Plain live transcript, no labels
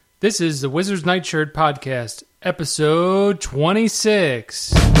This is the Wizard's Nightshirt Podcast, episode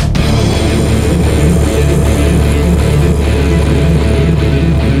 26.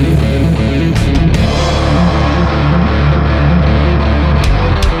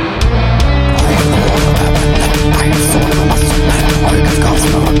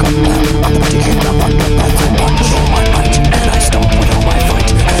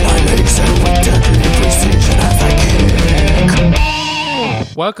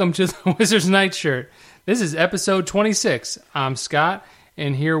 Welcome to the Wizard's Nightshirt. This is episode 26. I'm Scott,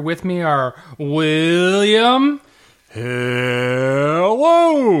 and here with me are William. Hello.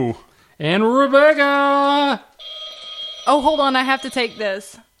 And Rebecca. Oh, hold on. I have to take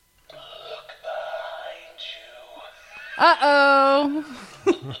this. Uh-oh.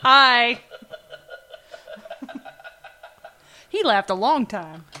 Hi. He laughed a long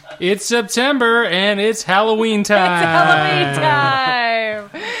time. It's September, and it's Halloween time. It's Halloween time.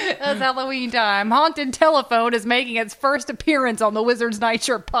 It's Halloween time. Haunted Telephone is making its first appearance on the Wizard's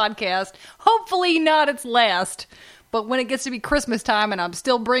Nightshirt podcast. Hopefully not its last. But when it gets to be Christmas time and I'm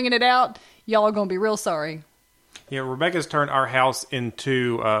still bringing it out, y'all are going to be real sorry. Yeah, Rebecca's turned our house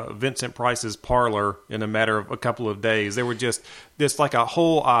into Vincent Price's parlor in a matter of a couple of days. There were just this like a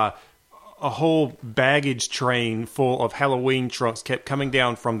whole baggage train full of Halloween trunks kept coming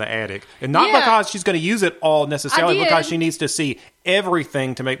down from the attic. And not because she's going to use it all necessarily, because she needs to see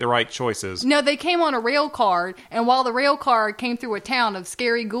everything to make the right choices. No, they came on a rail car, and while the rail car came through a town of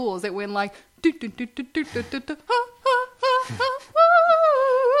scary ghouls, it went like... And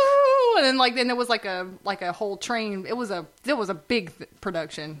then there was like a whole train. It was a big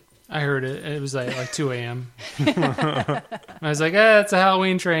production. I heard it. It was like 2 a.m. I was like, it's a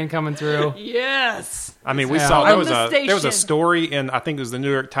Halloween train coming through. Yes. I mean, we saw there was a story in, I think it was the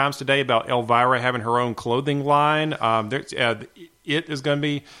New York Times today, about Elvira having her own clothing line. It is going to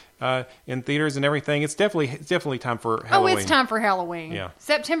be in theaters and everything. It's definitely time for Halloween. Oh, it's time for Halloween. Yeah.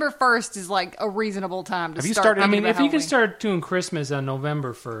 September 1st is like a reasonable time to Have you start. started? I mean, if Halloween. you can start doing Christmas on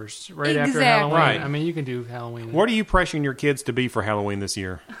November 1st, right after Exactly. Halloween, Right. I mean, you can do Halloween. What are you pressuring your kids to be for Halloween this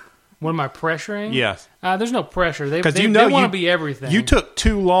year? What am I pressuring? Yes. There's no pressure. They Because they want to be everything. You took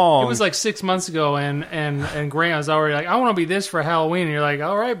too long. It was like 6 months ago, and Grant was already like, I want to be this for Halloween. And you're like,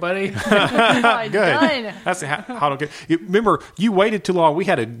 all right, buddy. Good. Done. That's how to get. Remember, you waited too long. We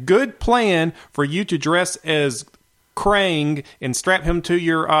had a good plan for you to dress as Krang and strap him to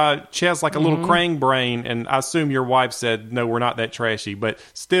your chest like a little Krang brain. And I assume your wife said, no, we're not that trashy. But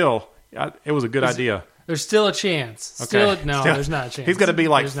still, it was a good idea. There's still a chance. There's not a chance. He's going to be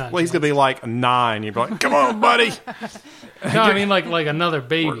like, he's going to be like 9. You'd be like, come on, buddy. No, I mean like another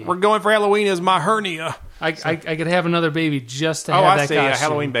baby. We're going for Halloween as my hernia. I could have another baby just to have that see, costume. a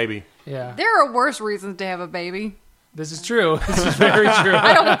Halloween baby. Yeah. There are worse reasons to have a baby. This is true. This is very true.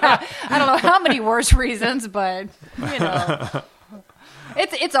 I don't know how many worse reasons, but you know,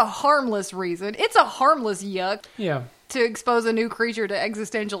 it's a harmless reason. It's a harmless yuck. Yeah. To expose a new creature to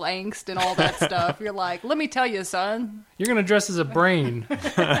existential angst and all that stuff. You're like, let me tell you, son. You're going to dress as a brain.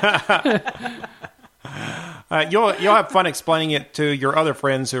 You'll have fun explaining it to your other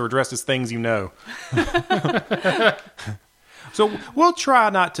friends who are dressed as things you know. So we'll try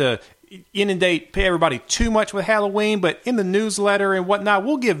not to pay everybody too much with Halloween, but in the newsletter and whatnot,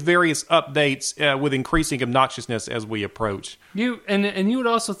 we'll give various updates with increasing obnoxiousness as we approach. You would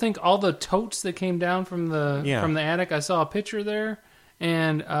also think all the totes that came down from the attic. I saw a picture there,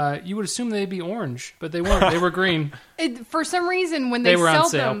 and you would assume they'd be orange, but they weren't. They were green. For some reason, when they were sell on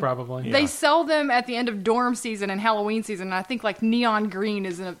sale, them, probably. They sell them at the end of dorm season and Halloween season. And I think like neon green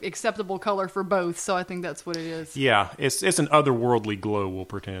is an acceptable color for both, so I think that's what it is. Yeah, it's an otherworldly glow. We'll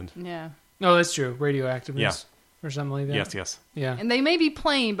pretend. Yeah. Oh, that's true. Radioactiveness, Yeah. or something like that. Yes. Yeah. And they may be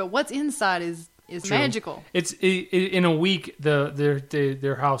plain, but what's inside is True. magical. It's in a week.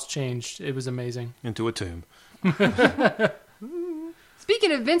 Their house changed. It was amazing. Into a tomb.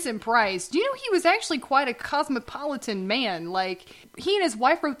 Speaking of Vincent Price, do you know he was actually quite a cosmopolitan man? Like, he and his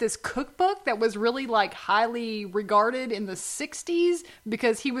wife wrote this cookbook that was really, like, highly regarded in the 60s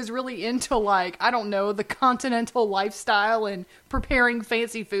because he was really into, like, I don't know, the continental lifestyle and preparing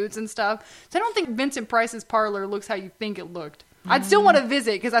fancy foods and stuff. So I don't think Vincent Price's parlor looks how you think it looked. I'd still want to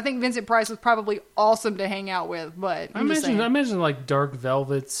visit because I think Vincent Price was probably awesome to hang out with. But I imagine like dark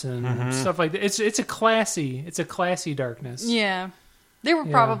velvets and stuff like that. It's a classy darkness. Yeah. They were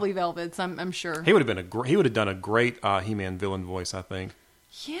probably velvets, I'm sure. He would have done a great He-Man villain voice, I think.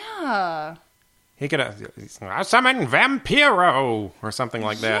 Yeah. He could have summon Vampiro or something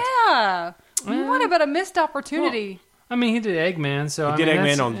like that. Yeah. What about a missed opportunity? Well, I mean, he did Eggman, so he did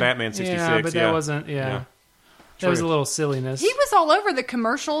Eggman on Batman 66. Yeah, but that wasn't. Yeah. That was a little silliness. He was all over the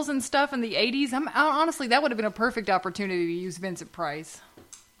commercials and stuff in the 80s. Honestly, that would have been a perfect opportunity to use Vincent Price.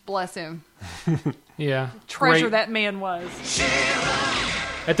 Bless him. Yeah. Treasure that man was.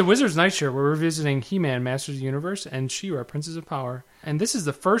 At the Wizard's Night Show, we're revisiting He-Man, Masters of the Universe, and She-Ra, Princess of Power. And this is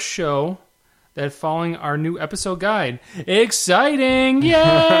the first show that following our new episode guide. Exciting!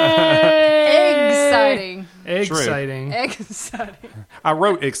 Yay! Exciting. I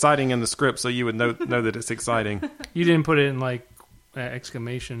wrote exciting in the script so you would know that it's exciting. You didn't put it in like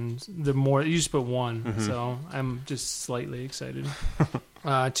exclamations. You just put one. So I'm just slightly excited.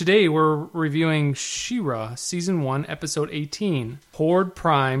 Today we're reviewing She-Ra, Season 1, Episode 18. Horde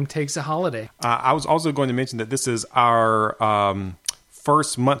Prime Takes a Holiday. I was also going to mention that this is our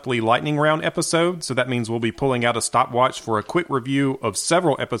first monthly lightning round episode, so that means we'll be pulling out a stopwatch for a quick review of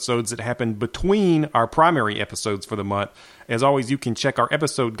several episodes that happened between our primary episodes for the month. As always, you can check our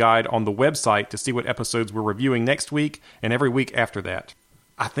episode guide on the website to see what episodes we're reviewing next week and every week after that.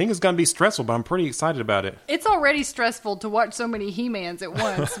 I think it's going to be stressful, but I'm pretty excited about it. It's already stressful to watch so many He-Mans at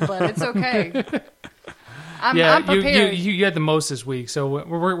once, but it's okay. I'm prepared. You had the most this week, so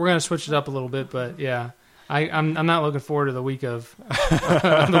we're going to switch it up a little bit, but yeah. I'm not looking forward to the week of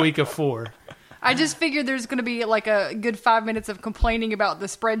 4. I just figured there's going to be like a good 5 minutes of complaining about the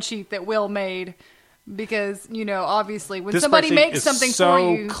spreadsheet that Will made because, obviously when somebody makes something for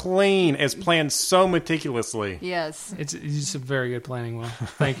you. So clean. It's planned so meticulously. Yes. It's a very good planning, Will.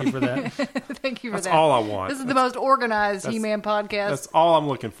 Thank you for that. Thank you for that. That's all I want. This is the most organized He-Man podcast. That's all I'm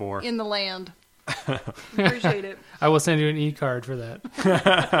looking for. In the land. Appreciate it. I will send you an e-card for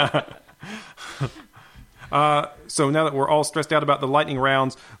that. So now that we're all stressed out about the lightning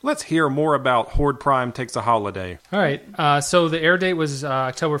rounds, let's hear more about Horde Prime Takes a Holiday. All right. So the air date was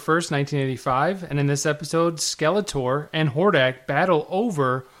October 1st, 1985. And in this episode, Skeletor and Hordak battle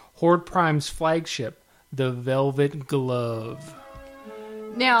over Horde Prime's flagship, the Velvet Glove.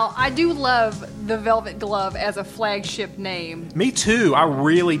 Now, I do love the Velvet Glove as a flagship name. Me too. I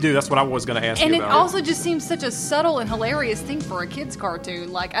really do. That's what I was going to ask you about. And it also just seems such a subtle and hilarious thing for a kid's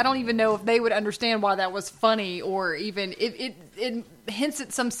cartoon. Like, I don't even know if they would understand why that was funny or even... It hints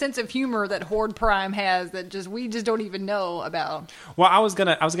at some sense of humor that Horde Prime has that we just don't even know about. Well, I was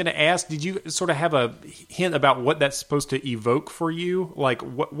gonna ask, did you sort of have a hint about what that's supposed to evoke for you? Like,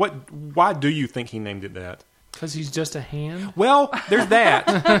 why do you think he named it that? Because he's just a hand? Well, there's that.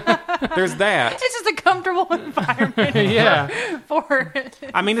 There's that. It's just a comfortable environment. Yeah. For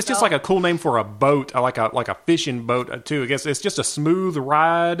I mean, it's just like a cool name for a boat, like a fishing boat, too. I guess it's just a smooth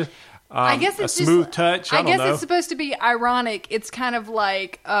ride. I guess it's a smooth touch. I guess it's supposed to be ironic. It's kind of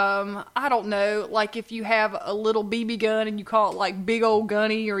like, I don't know, like if you have a little BB gun and you call it like Big Old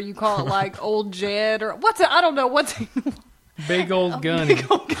Gunny or you call it like Old Jed or I don't know what's... Big Old Gunny.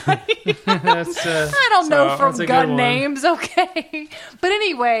 Big Old Gunny. I don't know from gun names, okay? But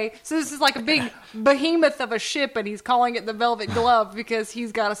anyway, so this is like a big behemoth of a ship, and he's calling it the Velvet Glove because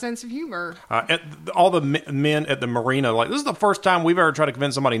he's got a sense of humor. All the men at the marina, like, this is the first time we've ever tried to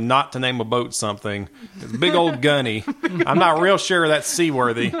convince somebody not to name a boat something. It's Big Old Gunny. I'm not real sure that's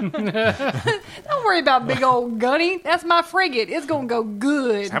seaworthy. Don't worry about Big Old Gunny. That's my frigate. It's going to go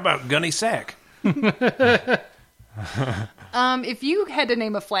good. How about Gunny Sack? If you had to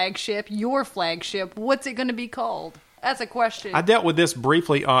name a flagship, your flagship, what's it going to be called? That's a question. I dealt with this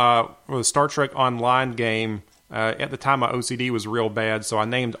briefly with a Star Trek Online game. At the time, my OCD was real bad, so I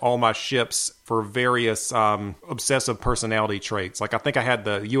named all my ships for various obsessive personality traits. Like, I think I had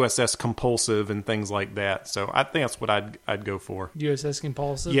the USS Compulsive and things like that. So I think that's what I'd go for. USS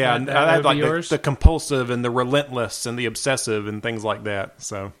Compulsive? Yeah, I had like the compulsive and the relentless and the obsessive and things like that.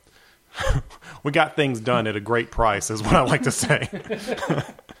 So... we got things done at a great price, is what I like to say.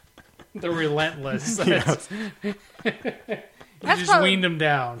 The relentless. Yes. You just weaned them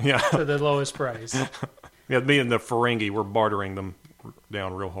down to the lowest price. Yeah, me and the Ferengi, we're bartering them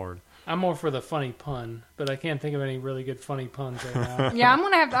down real hard. I'm more for the funny pun, but I can't think of any really good funny puns right now. Yeah, I'm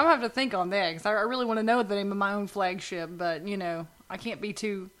gonna have to think on that because I really want to know the name of my own flagship, but I can't be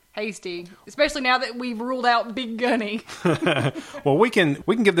too hasty, especially now that we've ruled out Big Gunny. Well, we can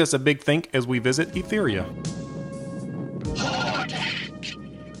give this a big think as we visit Etheria. Hordak,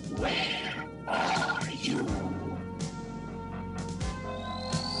 where are you?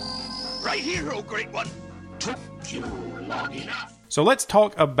 Right here, oh great one. Took you long enough. So let's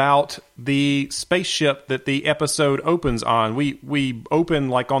talk about the spaceship that the episode opens on. We open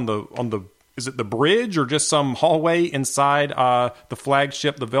like on the is it the bridge or just some hallway inside the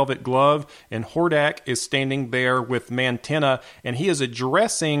flagship, the Velvet Glove? And Hordak is standing there with Mantenna, and he is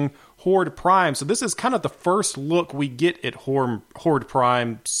addressing Horde Prime. So this is kind of the first look we get at Horde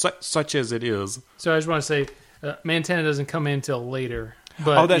Prime, such as it is. So I just want to say, Mantenna doesn't come in till later.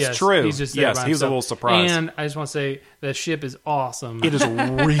 But that's yes, true. He's just there Yes, by he's a himself. little surprised. And I just want to say the ship is awesome. It is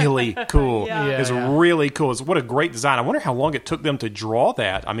really cool. Yeah. Yeah, It's yeah. really cool. What a great design. I wonder how long it took them to draw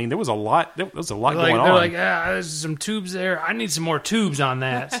that. I mean, there was a lot. There was a lot Like, going they're on. like, there's some tubes there. I need some more tubes on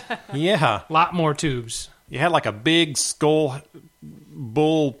that. Yeah, Lot more tubes. you had like a big skull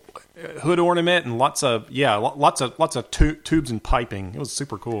bull hood ornament and lots of tubes and piping. It was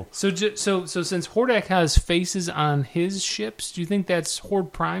super cool. So since Hordak has faces on his ships, do you think that's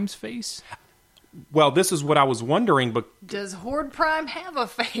Horde Prime's face? Well, this is what I was wondering, but Does Horde Prime have a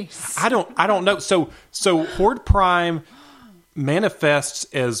face? I don't know. So Horde Prime manifests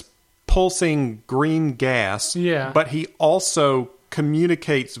as pulsing green gas. Yeah. But he also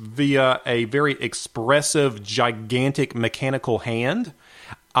communicates via a very expressive, gigantic mechanical hand.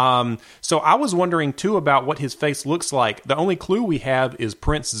 So I was wondering too about what his face looks like. The only clue we have is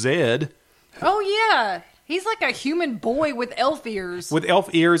Prince Zed Oh yeah, he's like a human boy with elf ears. with elf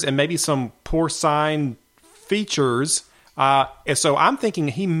ears and maybe some porcine features. And so I'm thinking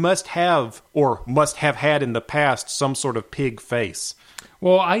he must have had in the past some sort of pig face.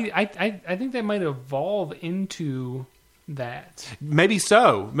 Well, I think that might evolve into that. Maybe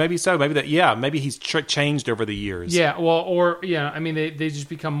so. Maybe that. Yeah. Maybe he's changed over the years. Yeah. Well, I mean, they just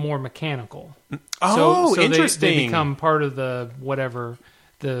become more mechanical. Oh, so interesting. They become part of the whatever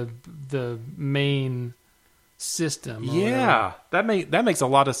the main system. or Yeah. That makes a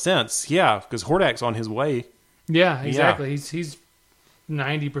lot of sense. Yeah, because Hordak's on his way. Yeah, exactly. He's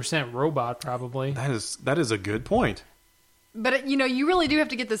 90% robot probably. That is a good point. But you really do have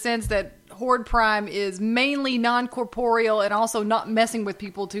to get the sense that Horde Prime is mainly non-corporeal and also not messing with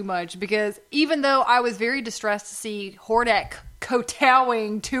people too much. Because even though I was very distressed to see Hordak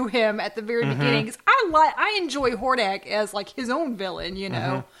kowtowing to him at the very beginning, 'cause I enjoy Hordak as like his own villain,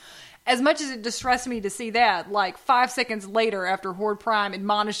 As much as it distressed me to see that, like 5 seconds later, after Horde Prime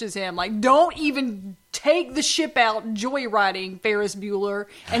admonishes him, like, don't even take the ship out joyriding, Ferris Bueller.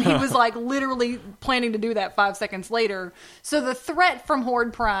 And he was like literally planning to do that 5 seconds later. So the threat from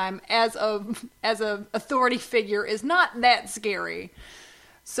Horde Prime as a authority figure is not that scary.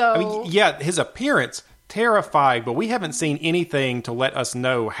 So I mean, yeah, his appearance terrified, but we haven't seen anything to let us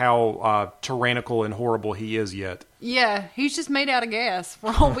know how tyrannical and horrible he is yet. yeah, he's just made out of gas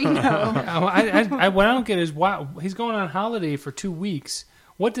for all we know. What I don't get is why he's going on holiday for 2 weeks.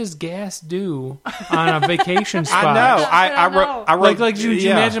 What does gas do on a vacation spot? I know. I know. I wrote. Like, you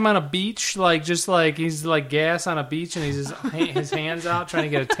yeah. imagine him on a beach, like just like he's like gas on a beach, and he's his hands out trying to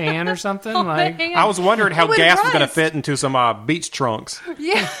get a tan or something. Like, I was wondering how It would gas was going to rust. fit into some beach trunks.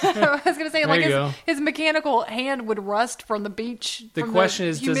 Yeah, I was gonna say like you go. his mechanical hand would rust from the beach. the from question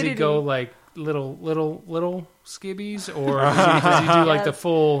is, does he humidity. go like little skibbies, or does he do like the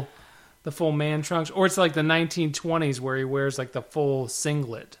full man trunks, or it's like the 1920s where he wears like the full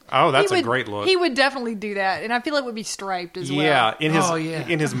singlet? Oh, that's He a would- great look. He would definitely do that, and I feel it would be striped as well. Yeah, in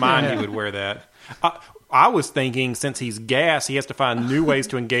his mind, Yeah. he would wear that. I was thinking, since he's gas, he has to find new ways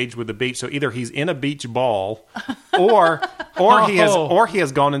to engage with the beach. So either he's in a beach ball, or he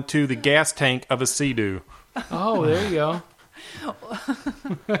has gone into the gas tank of a Sea-Doo. Oh, there you go.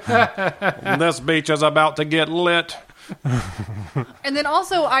 This beach is about to get lit. And then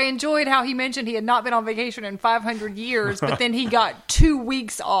also, I enjoyed how he mentioned he had not been on vacation in 500 years, but then he got 2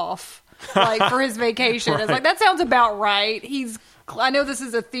 weeks off, like for his vacation. It's like that sounds about right. I know this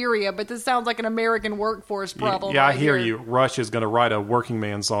is Etheria, but this sounds like an American workforce problem. Yeah, I right hear here. you. Rush is going to write a working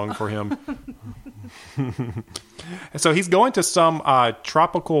man song for him. So he's going to some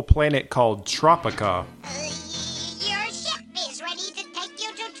tropical planet called Tropica. Your ship is ready to take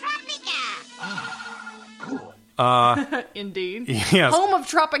you to Tropica. Indeed. Yes. Home of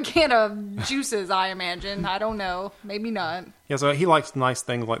Tropicana juices, I imagine. I don't know. Maybe not. Yeah, so he likes nice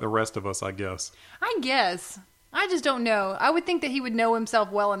things like the rest of us, I guess. I guess. I just don't know. I would think that he would know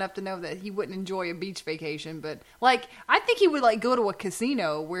himself well enough to know that he wouldn't enjoy a beach vacation, but like I think he would like go to a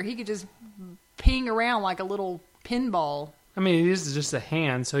casino where he could just ping around like a little pinball. I mean, it is just a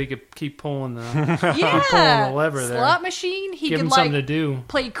hand, so he could keep pulling the Yeah, pulling the lever there. slot machine. He Give could him like something to do.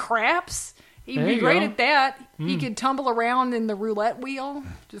 play craps. He'd There be you great go. at that. He could tumble around in the roulette wheel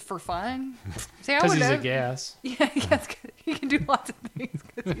just for fun. See, I Because would he's a know. gas. Yeah, he can do lots of things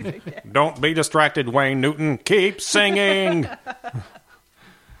because he's a gas. Don't be distracted, Wayne Newton. Keep singing. He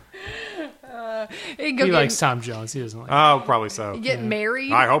can go He get, likes Tom Jones. He doesn't like. Oh, probably so. get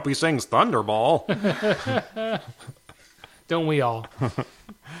married. I hope he sings Thunderball. Don't we all?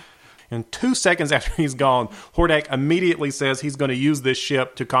 And 2 seconds after he's gone, Hordak immediately says he's going to use this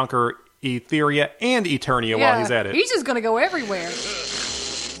ship to conquer Etheria and Eternia while he's at it. He's just going to go everywhere.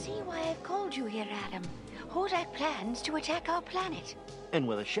 See why I've called you here, Adam. Hordak plans to attack our planet. And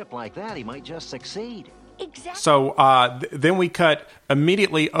with a ship like that, he might just succeed. Exactly. So then we cut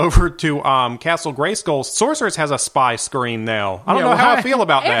immediately over to Castle Grayskull. Sorceress has a spy screen now. I don't know how I feel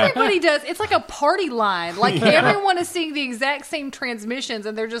about that. Everybody does. It's like a party line. Like everyone is seeing the exact same transmissions,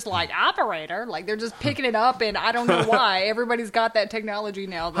 and they're just like operator. Like they're just picking it up, and I don't know why. Everybody's got that technology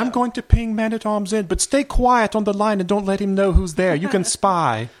now. Though. I'm going to ping Man-at-Arms in, but stay quiet on the line and don't let him know who's there. You can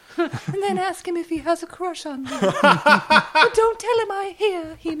spy. And then ask him if he has a crush on me. But don't tell him I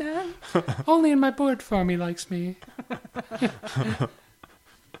hear, He-Man. Only in my bird farm he likes me.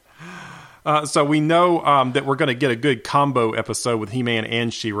 So we know that we're going to get a good combo episode with He-Man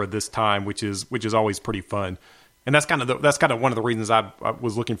and She-Ra this time, which is always pretty fun. And that's kind of one of the reasons I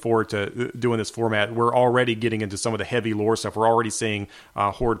was looking forward to doing this format. We're already getting into some of the heavy lore stuff. We're already seeing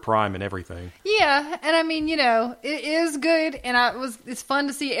Horde Prime and everything. Yeah, and I mean, it is good, and it's fun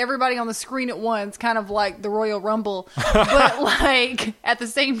to see everybody on the screen at once, kind of like the Royal Rumble. But like at the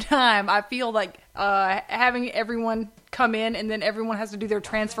same time, I feel like having everyone come in and then everyone has to do their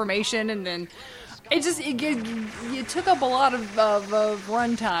transformation, and then it took up a lot of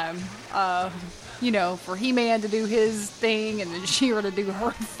runtime. For He-Man to do his thing, and then She-Ra to do her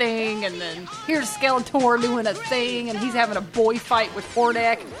thing, and then here's Skeletor doing a thing, and he's having a boy fight with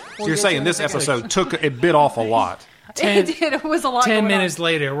Hordak. So you're saying this episode it bit off a lot. It was a lot. 10 minutes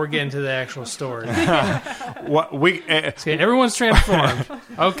later, we're getting to the actual story. Okay, everyone's transformed.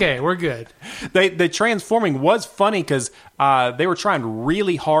 Okay, we're good. The transforming was funny because they were trying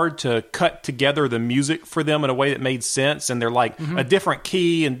really hard to cut together the music for them in a way that made sense, and they're like a different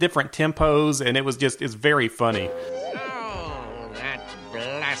key and different tempos, and it's very funny. Oh, that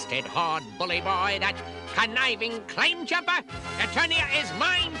blasted Horde bully boy, that conniving claim jumper! Eternia is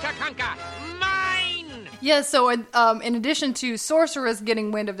mine to conquer! Mine! Yeah, so in addition to Sorceress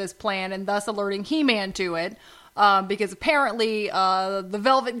getting wind of this plan and thus alerting He-Man to it, because apparently the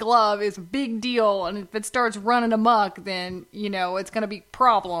Velvet Glove is a big deal, and if it starts running amok, then, it's going to be a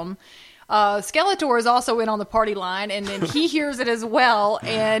problem. Skeletor is also in on the party line, and then he hears it as well,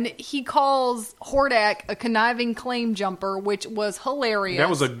 and he calls Hordak a conniving claim jumper, which was hilarious. That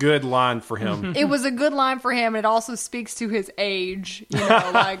was a good line for him. It was a good line for him, and it also speaks to his age.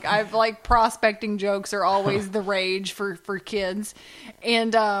 Prospecting jokes are always the rage for kids,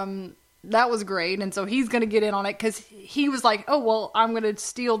 and that was great. And so he's going to get in on it because he was like, "Oh well, I'm going to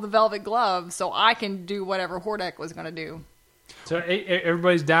steal the Velvet Glove so I can do whatever Hordak was going to do." So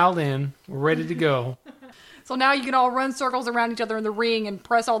everybody's dialed in. We're ready to go. So now you can all run circles around each other in the ring and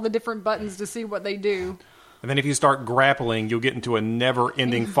press all the different buttons to see what they do. And then if you start grappling, you'll get into a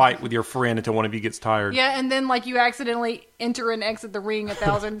never-ending fight with your friend until one of you gets tired. Yeah, and then you accidentally enter and exit the ring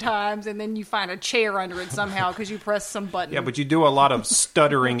 1,000 times, and then you find a chair under it somehow because you press some button. Yeah, but you do a lot of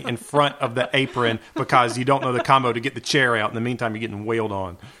stuttering in front of the apron because you don't know the combo to get the chair out. In the meantime, you're getting wailed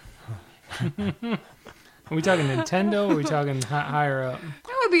on. Are we talking Nintendo, or are we talking higher up?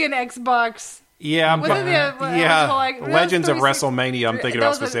 That would be an Xbox. Yeah, Legends of WrestleMania. I'm thinking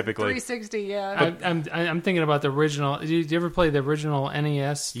about specifically 360. Yeah, I'm thinking about the original. Did you ever play the original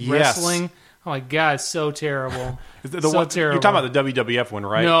NES wrestling? Oh my god, it's so terrible. Terrible. You're talking about the WWF one,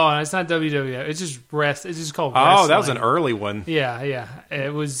 right? No, it's not WWF. It's just It's just called wrestling. Oh, that was an early one. Yeah.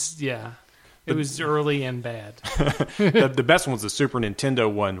 It was It was early and bad. The best one was the Super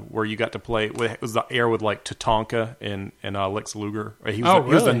Nintendo one where you got to play. It was the air with Tatanka and Lex Luger. He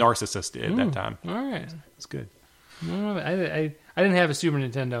was the narcissist at that time. All right, it's good. I didn't have a Super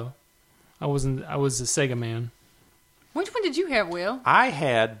Nintendo. I was a Sega man. Which one did you have, Will? I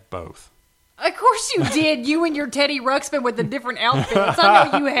had both. Of course you did. You and your Teddy Ruxpin with the different outfits. I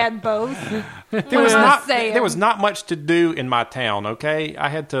know you had both. There was not much to do in my town. Okay, I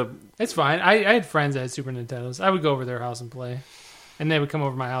had to. It's fine. I had friends that had Super Nintendos. I would go over their house and play, and they would come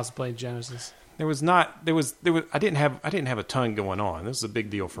over to my house and play Genesis. I didn't have a ton going on. This is a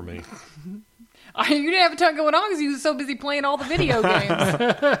big deal for me. You didn't have a ton going on because you were so busy playing all the video games.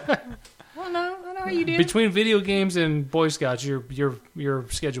 Well, no, I know how you did. Between video games and Boy Scouts, your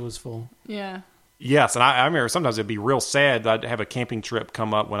schedule was full. Yeah. Yes, and I remember sometimes it'd be real sad. I'd have a camping trip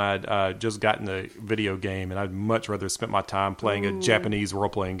come up when I'd just gotten a video game, and I'd much rather spend my time playing a Japanese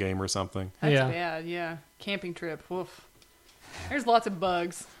role-playing game or something. That's bad, yeah. Camping trip, woof. There's lots of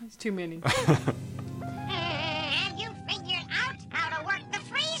bugs. There's too many. Have you figured out how to work the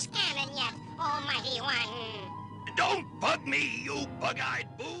freeze cannon yet, Almighty One? Don't bug me, you bug-eyed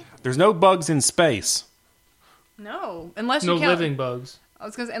boob. There's no bugs in space. No, unless you count... No living bugs. I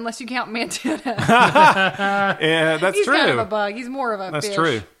was going to say, unless you count Mantina. Yeah, that's true. He's kind of a bug. He's more of a fish. That's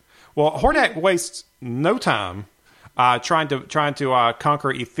true. Well, Hordak wastes no time. trying to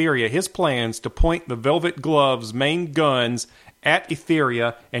conquer Etheria. His plans to point the Velvet Glove's main guns at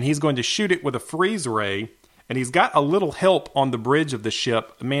Etheria, and he's going to shoot it with a freeze ray. And he's got a little help on the bridge of the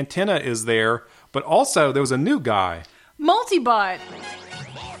ship. Mantenna is there, but also there was a new guy. Multibot,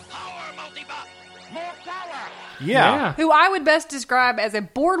 More power, Multibot! More power! Yeah. who I would best describe as a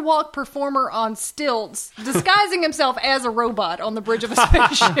boardwalk performer on stilts, disguising himself as a robot on the bridge of a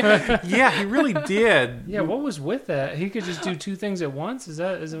spaceship. Yeah, he really did. Yeah, what was with that? He could just do two things at once. Was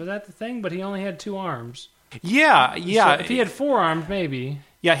that the thing? But he only had 2 arms. Yeah. So if he had 4 arms, maybe.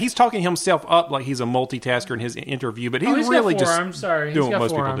 Yeah, he's talking himself up like he's a multitasker in his interview, but he's He's really got 4 just arms. Sorry, doing he's what got most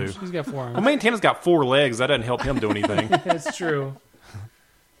 4 people arms. do. He's got 4 arms. Well, Mantenna's got 4 legs. That doesn't help him do anything. That's true.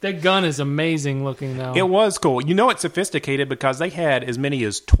 That gun is amazing looking, though. It was cool. You know it's sophisticated because they had as many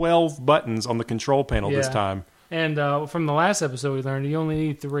as 12 buttons on the control panel this Yeah. time. And from the last episode, we learned you only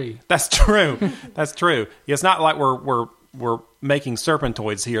need 3. That's true. That's true. It's not like we're making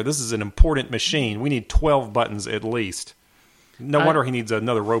serpentoids here. This is an important machine. We need 12 buttons at least. No wonder he needs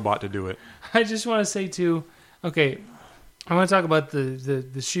another robot to do it. I just want to say too. Okay, I want to talk about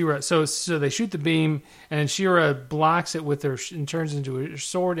the She-Ra. So they shoot the beam, and She-Ra blocks it with her and turns into a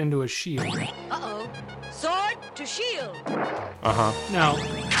sword into a shield. Uh-oh. Sword to shield. Now,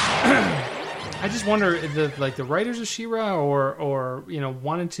 I just wonder if the writers of She-Ra or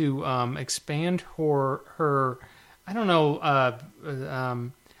wanted to expand her I don't know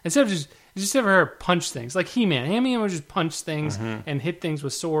instead of just have her punch things like He-Man. He-Man would just punch things and hit things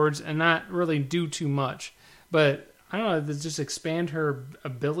with swords and not really do too much. But I don't know, just expand her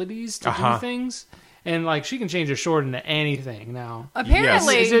abilities to do things. And like she can change her sword into anything now.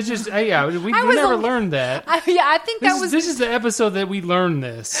 Apparently, It's just we was never a- learned that. I think that was This is the episode that we learned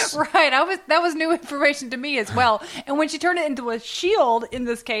this. right. That was new information to me as well. And when she turned it into a shield in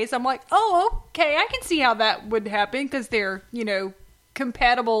this case, I'm like, oh, okay, I can see how that would happen because they're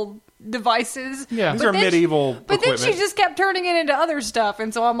compatible devices. Yeah. These But are then medieval But then equipment. she just kept turning it into other stuff,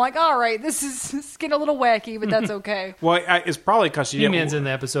 and so I'm like, all right, this is getting a little wacky, but that's okay. Well, it's probably because she He-Man's didn't. in the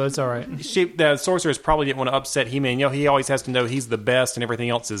episode. It's all right. The sorceress probably didn't want to upset He-Man. He always has to know he's the best, and everything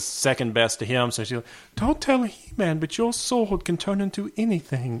else is second best to him. So she's like, "Don't tell He-Man, but your sword can turn into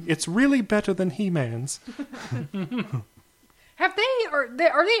anything. It's really better than He-Man's." Are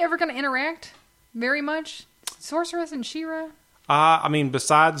they ever going to interact very much? Sorceress and She-Ra? I mean,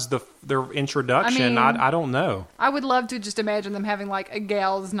 besides their introduction, I don't know. I would love to just imagine them having like a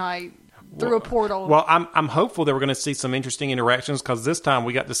gals' night through a portal. Well, I'm hopeful that we're going to see some interesting interactions because this time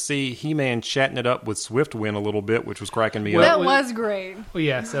we got to see He-Man chatting it up with Swiftwind a little bit, which was cracking me that up. was great. Well,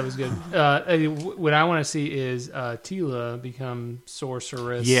 yes, that was good. What I want to see is Tila become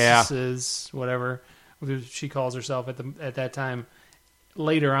sorceress. Yeah. Whatever she calls herself at that time.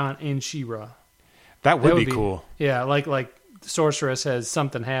 Later on in She-Ra, That would be cool. Yeah, like the sorceress has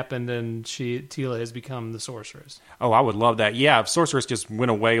something happened and Tila has become the sorceress. Oh, I would love that. Yeah, if Sorceress just went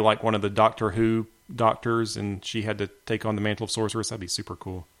away like one of the Doctor Who doctors and she had to take on the mantle of Sorceress, that'd be super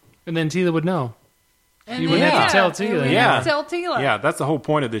cool. And then Tila would know. And You wouldn't have to tell Tila. Yeah, tell Tila. Yeah, that's the whole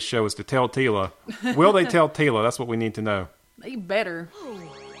point of this show is to tell Tila. Will they tell Tila? That's what we need to know. They better.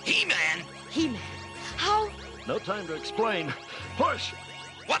 He-Man! He-Man. How? No time to explain. Push!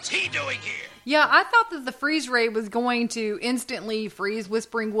 What's he doing here? Yeah, I thought that the freeze ray was going to instantly freeze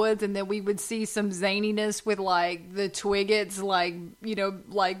Whispering Woods, and then we would see some zaniness with like the Twiggets, like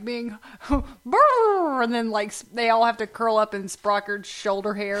being brrr, and then like they all have to curl up in Sprocker's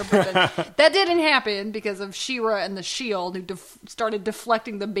shoulder hair. But then, that didn't happen because of She-Ra and the shield, who started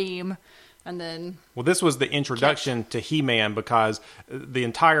deflecting the beam, and then Well, this was the introduction to He-Man because the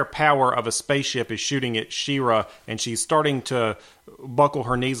entire power of a spaceship is shooting at She-Ra, and she's starting to buckle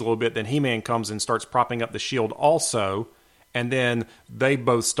her knees a little bit. Then He-Man comes and starts propping up the shield also, and then they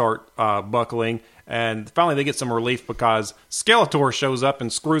both start buckling, and finally they get some relief because Skeletor shows up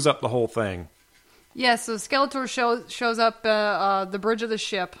and screws up the whole thing. yeah, so Skeletor shows up the bridge of the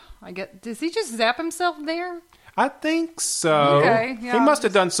ship. I get. Does he just zap himself there? I think so. Okay, yeah, he must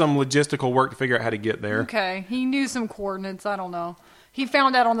have done some logistical work to figure out how to get there. Okay, he knew some coordinates. I don't know. He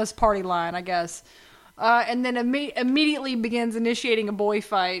found out on this party line, I guess. And then immediately begins initiating a boy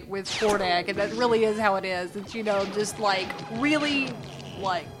fight with Hordak, and that really is how it is. It's, just like really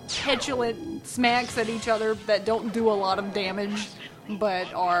like petulant smacks at each other that don't do a lot of damage,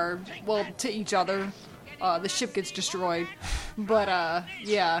 but are, well, to each other. The ship gets destroyed, but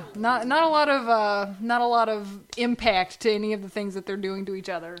yeah, not a lot of impact to any of the things that they're doing to each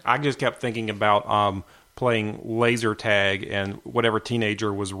other. I just kept thinking about playing laser tag, and whatever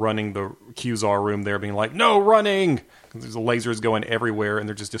teenager was running the Qzar room there being like, "No running!" 'Cause there's lasers going everywhere, and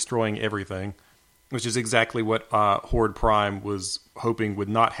they're just destroying everything. Which is exactly what Horde Prime was hoping would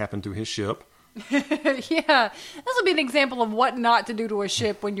not happen to his ship. Yeah, this would be an example of what not to do to a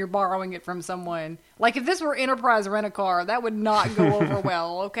ship when you're borrowing it from someone. Like, if this were Enterprise Rent-A-Car, that would not go over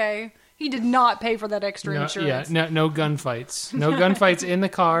well, okay? He did not pay for that extra insurance. No gunfights. No gunfights in the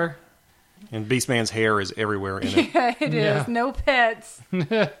car. And Beastman's hair is everywhere in it. Yeah, it is. No pets.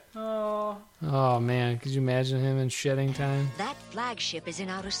 Oh, man. Could you imagine him in shedding time? That flagship is in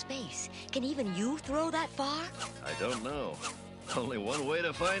outer space. Can even you throw that far? I don't know. Only one way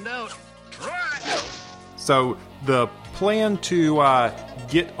to find out. So the plan to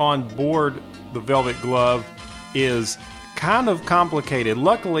get on board the Velvet Glove is kind of complicated.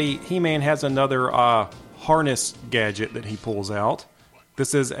 Luckily, He-Man has another harness gadget that he pulls out.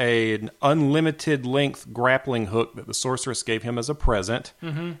 This is an unlimited length grappling hook that the sorceress gave him as a present.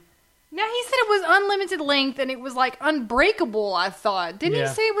 Mm-hmm. Now, he said it was unlimited length and it was like unbreakable, I thought. Didn't he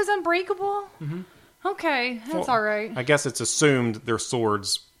say it was unbreakable? Mm-hmm. Okay, that's all right. I guess it's assumed their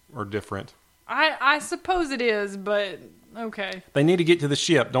swords are different. I suppose it is, but okay. They need to get to the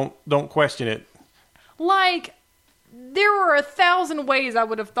ship. Don't question it. Like, there were 1,000 ways I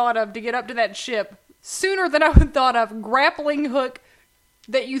would have thought of to get up to that ship sooner than I would have thought of grappling hook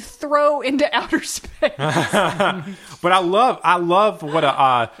that you throw into outer space. But I love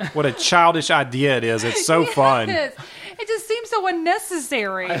what a childish idea it is. It's so fun. It just seems so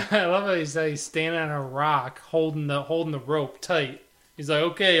unnecessary. I love how he's standing on a rock holding the rope tight. He's like,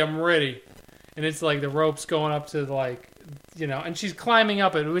 okay, I'm ready. And it's like the rope's going up to and she's climbing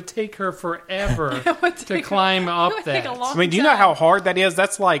up it. It would take her forever to climb up that. I mean, do you know how hard that is?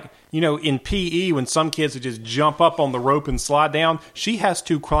 That's like, in PE when some kids would just jump up on the rope and slide down. She has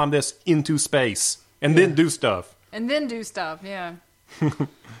to climb this into space and then do stuff. Yeah.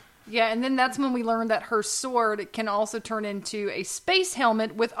 Yeah, and then that's when we learned that her sword can also turn into a space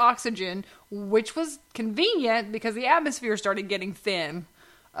helmet with oxygen, which was convenient because the atmosphere started getting thin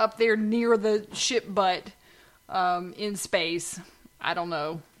up there near the ship butt in space. I don't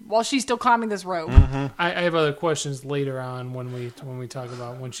know. While she's still climbing this rope. Mm-hmm. I have other questions later on when we talk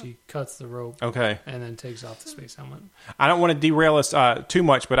about when she cuts the rope. Okay. And then takes off the space helmet. I don't want to derail us too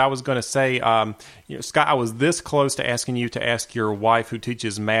much, but I was going to say, Scott, I was this close to asking you to ask your wife who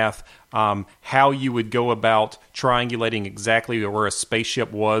teaches math how you would go about triangulating exactly where a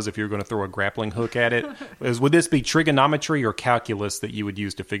spaceship was if you were going to throw a grappling hook at it. Would this be trigonometry or calculus that you would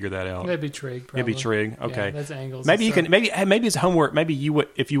use to figure that out? That'd be trig, probably. It'd be trig. Okay. Yeah, that's angles. Maybe you can. Maybe it's homework. Maybe you would,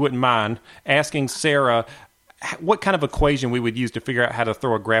 if you wouldn't mind, asking Sarah what kind of equation we would use to figure out how to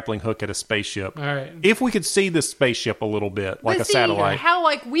throw a grappling hook at a spaceship. All right. If we could see the spaceship a little bit, like a satellite. How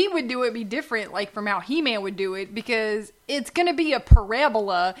we would do it be different, from how He-Man would do it, because it's going to be a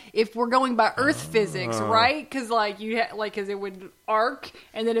parabola if we're going by Earth physics, right? Because because it would arc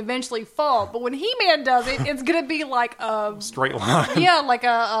and then eventually fall. But when He-Man does it, it's going to be like a straight line. Yeah, like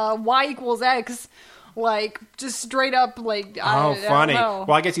a y equals x. Just straight up, funny. I don't know.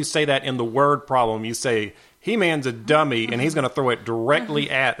 Well, I guess you say that in the word problem. You say, He-Man's a dummy, and he's going to throw it directly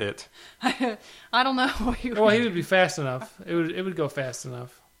at it. I don't know. Well, he would be fast enough. It would go fast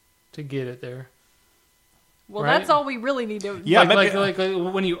enough to get it there. Well, right? That's all we really need to. Yeah, like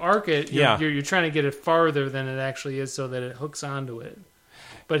when you arc it, you're trying to get it farther than it actually is, so that it hooks onto it.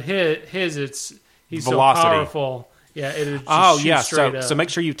 But he's Velocity. So powerful. Yeah, it just shoot straight up. So make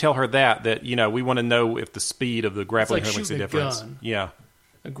sure you tell her that we want to know if the speed of the grappling hook makes a difference. Gun. Yeah,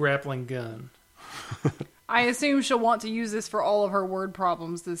 a grappling gun. I assume she'll want to use this for all of her word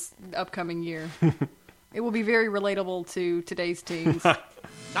problems this upcoming year. It will be very relatable to today's teens.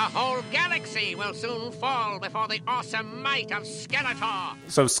 The whole galaxy will soon fall before the awesome might of Skeletor.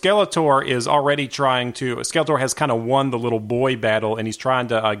 So Skeletor is already Skeletor has kind of won the little boy battle, and he's trying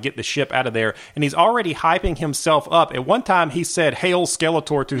to get the ship out of there, and he's already hyping himself up. At one time, he said, "Hail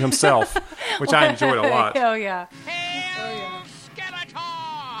Skeletor" to himself, which I enjoyed a lot. Oh, yeah. Hail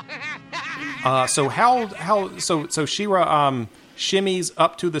Skeletor! So She-Ra shimmies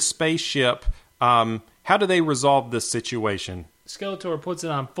up to the spaceship. How do they resolve this situation? Skeletor puts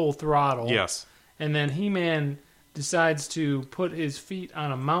it on full throttle. Yes. And then He-Man decides to put his feet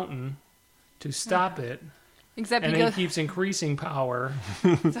on a mountain to stop it. Except he keeps increasing power.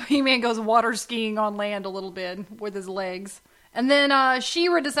 So He-Man goes water skiing on land a little bit with his legs. And then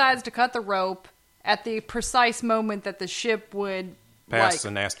She-Ra decides to cut the rope at the precise moment that the ship would pass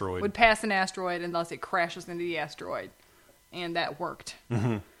an asteroid. Would pass an asteroid, and thus it crashes into the asteroid. And that worked.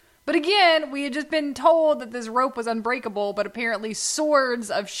 Mm-hmm. But again, we had just been told that this rope was unbreakable, but apparently swords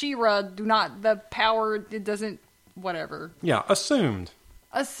of She-Ra do not, the power, it doesn't, whatever. Yeah, assumed,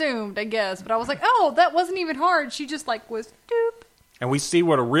 I guess. But I was like, oh, that wasn't even hard. She just was doop. And we see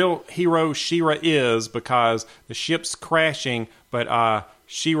what a real hero She-Ra is because the ship's crashing, but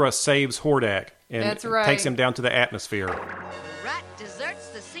She-Ra saves Hordak and That's right. takes him down to the atmosphere. Rat deserts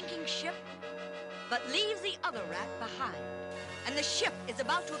the sinking ship, but leaves the other rat behind. And the ship is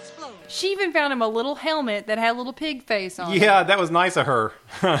about to explode. She even found him a little helmet that had a little pig face on it. Yeah, that was nice of her.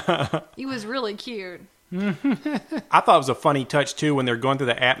 He was really cute. I thought it was a funny touch, too, when they're going through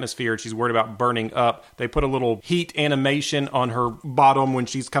the atmosphere and she's worried about burning up. They put a little heat animation on her bottom when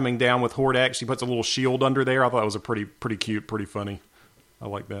she's coming down with Hordak. She puts a little shield under there. I thought it was a pretty cute, pretty funny. I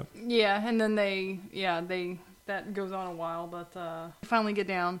like that. Yeah, and then that goes on a while, but finally get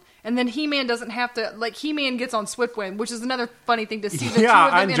down. And then He-Man doesn't have to, like, He-Man gets on Swiftwind, which is another funny thing to see the two Yeah,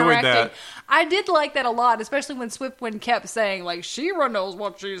 of I them enjoyed interacting. that. I did like that a lot, especially when Swiftwind kept saying, like, She-Ra knows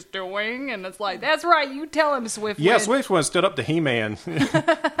what she's doing, and it's like, that's right, you tell him, Swiftwind. Yeah, Swiftwind stood up to He-Man.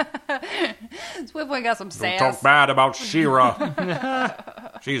 Swiftwind got some Don't sass. talk bad about She-Ra.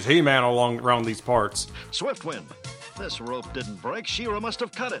 She's He-Man around these parts. Swiftwind. This rope didn't break. She-Ra must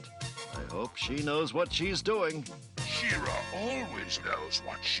have cut it. I hope she knows what she's doing. She-Ra always knows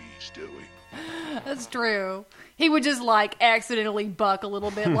what she's doing. That's true. He would just, like, accidentally buck a little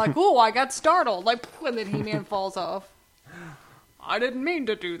bit, like, oh, I got startled, like, and then He-Man falls off. I didn't mean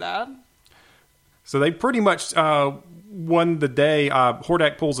to do that. So they pretty much won the day.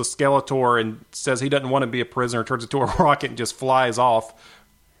 Hordak pulls a Skeletor and says he doesn't want to be a prisoner, turns into a rocket and just flies off.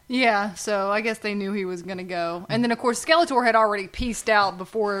 Yeah, so I guess they knew he was going to go. And then, of course, Skeletor had already pieced out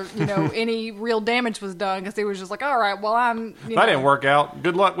before, any real damage was done, because he was just like, all right, well, That didn't work out.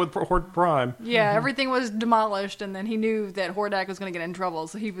 Good luck with Horde Prime. Yeah, everything was demolished, and then he knew that Hordak was going to get in trouble,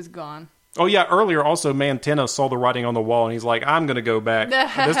 so he was gone. Oh, yeah, earlier also Mantenna saw the writing on the wall, and he's like, I'm going to go back.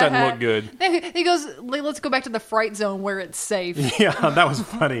 This doesn't look good. He goes, let's go back to the Fright Zone where it's safe. Yeah, that was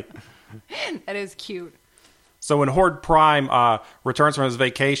funny. That is cute. So when Horde Prime returns from his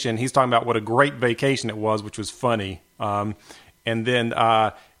vacation, he's talking about what a great vacation it was, which was funny. And then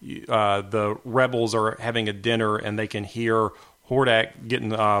the rebels are having a dinner, and they can hear Hordak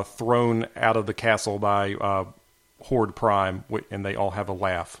getting thrown out of the castle by Horde Prime, and they all have a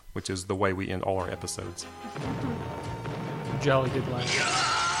laugh, which is the way we end all our episodes. Jolly good laugh.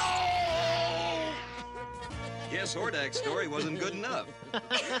 Guess Hordak's story wasn't good enough.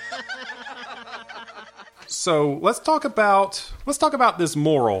 So let's talk about this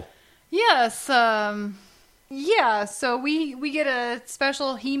moral. Yes, so we get a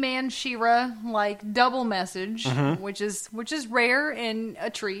special He-Man She-Ra like double message, which is rare and a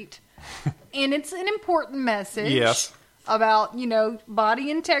treat. And it's an important message. Yes. About,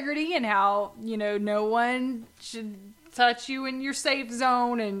 body integrity and how, no one should touch you in your safe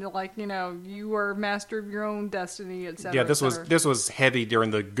zone, and you are master of your own destiny, etc. Yeah, this was heavy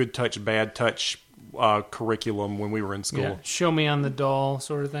during the good touch, bad touch curriculum when we were in school. Yeah. Show me on the doll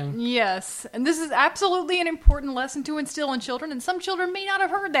sort of thing. Yes, and this is absolutely an important lesson to instill in children, and some children may not have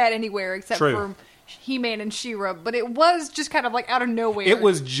heard that anywhere except for He-Man and She-Ra, but it was just kind of like out of nowhere. It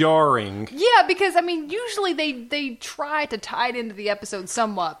was jarring. Yeah, because usually they try to tie it into the episode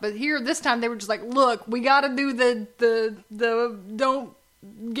somewhat, but this time they were just like, look, we got to do the don't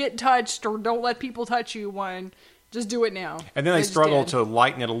get touched or don't let people touch you one. Just do it now. And then they struggle to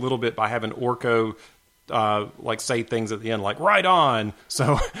lighten it a little bit by having Orko say things at the end, like "right on."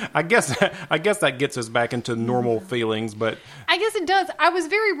 So I guess that gets us back into normal feelings. But I guess it does. I was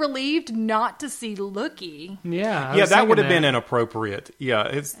very relieved not to see Lookie. Yeah, that would have been inappropriate. Yeah,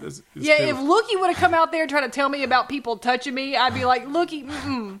 it's if Lookie would have come out there trying to tell me about people touching me, I'd be like, Lookie.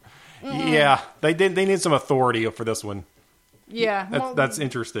 Yeah, they need some authority for this one. Yeah, that's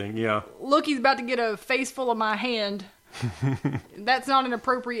interesting. Yeah, Lookie's about to get a face full of my hand. That's not an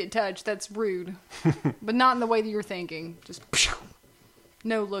appropriate touch. That's rude, but not in the way that you're thinking. Just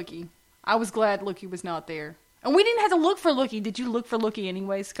no Lookie. I was glad Lookie was not there, and we didn't have to look for Lookie. Did you look for Lookie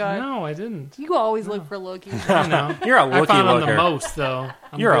anyway, Scott? No, I didn't. You always look for Lookie. I know. You're a Lookie I found looker. him the most though.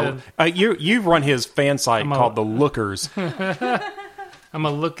 You've run his fan site called The Lookers. I'm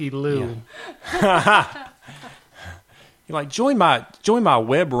a Looky Lou. Yeah. You're like, join my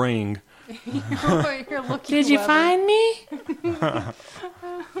web ring. You're looking. Did you find me?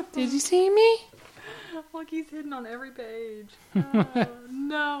 Did you see me? Lookie's hidden on every page. Oh,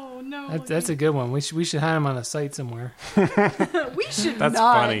 no. That's a good one. We should hide him on a site somewhere. We should That's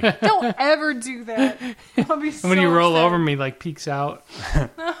not. funny. Don't ever do that. I'll be so When you roll upset. over me, like peeks out.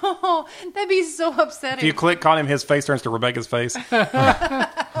 Oh, that'd be so upsetting. If you click on him, his face turns to Rebecca's face. Don't do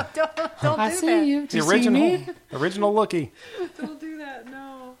that. you. The original Lookie. Don't do that.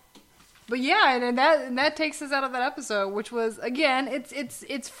 No. But yeah, and that takes us out of that episode, which was again,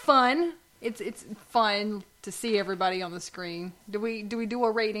 it's fun. it's fun to see everybody on the screen. Do we do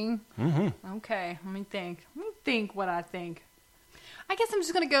a rating? Mm-hmm. Okay, let me think what I think. I guess I'm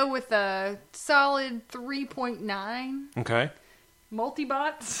just gonna go with a solid 3.9. Okay.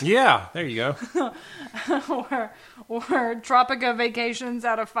 Multibots. Yeah, there you go. or Tropica Vacations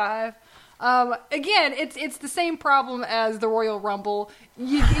out of 5. Again, it's the same problem as the Royal Rumble.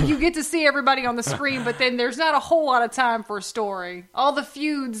 You get to see everybody on the screen, but then there's not a whole lot of time for a story. All the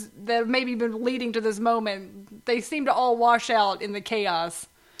feuds that have maybe been leading to this moment, they seem to all wash out in the chaos.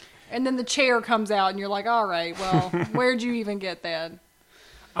 And then the chair comes out, and you're like, all right, well, where'd you even get that?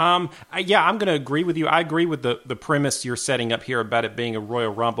 I'm going to agree with you. I agree with the premise you're setting up here about it being a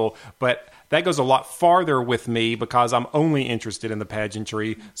Royal Rumble, but that goes a lot farther with me because I'm only interested in the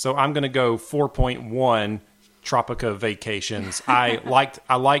pageantry. So I'm going to go 4.1 Tropica Vacations. I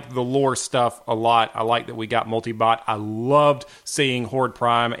liked the lore stuff a lot. I like that we got Multibot. I loved seeing Horde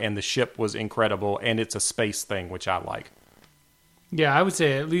Prime, and the ship was incredible, and it's a space thing, which I like. Yeah, I would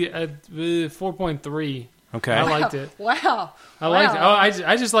say at least 4.3. Okay. I liked it. Wow. I liked it. Oh,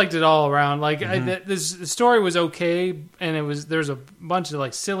 I just liked it all around. Like the story was okay, and there's a bunch of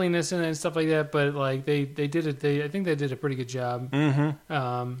like silliness in it and stuff like that. But like they did it. I think they did a pretty good job.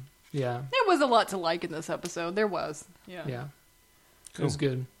 Mm-hmm. Yeah. There was a lot to like in this episode. There was. Yeah. Yeah. Cool. It was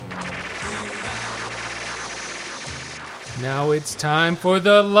good. Now it's time for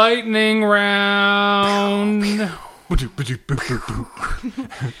the lightning round.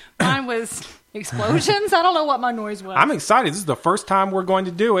 Mine was explosions. I don't know what my noise was. I'm excited. This is the first time we're going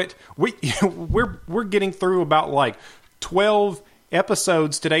to do it. We're getting through about like 12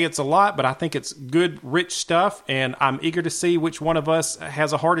 episodes today. It's a lot, but I think it's good, rich stuff, and I'm eager to see which one of us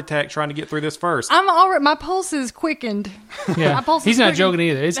has a heart attack trying to get through this first. I'm already. My pulse is quickened. Yeah, my pulse he's is not quickened. joking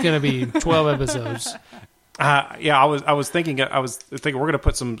either. It's going to be 12 episodes. I was thinking we're going to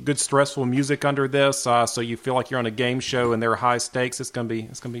put some good stressful music under this, so you feel like you're on a game show and there are high stakes. It's going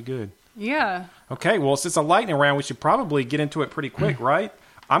to be good. Yeah. Okay. Well, since it's a lightning round, we should probably get into it pretty quick, right?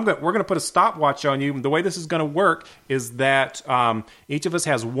 We're going to put a stopwatch on you. The way this is going to work is that each of us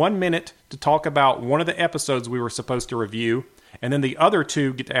has 1 minute to talk about one of the episodes we were supposed to review, and then the other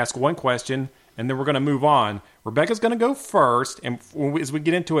two get to ask one question, and then we're going to move on. Rebecca's going to go first, and as we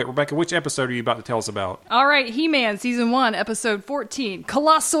get into it, Rebecca, which episode are you about to tell us about? All right, He-Man, Season 1, Episode 14,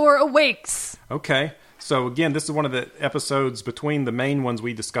 Colossor Awakes. Okay. So, again, this is one of the episodes between the main ones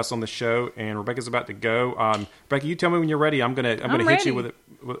we discuss on the show, and Rebecca's about to go. Rebecca, you tell me when you're ready. I'm gonna hit you with a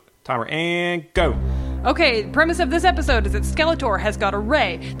timer, and go. Okay, the premise of this episode is that Skeletor has got a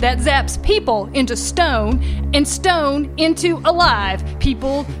ray that zaps people into stone and stone into alive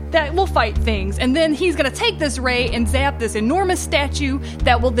people that will fight things. And then he's going to take this ray and zap this enormous statue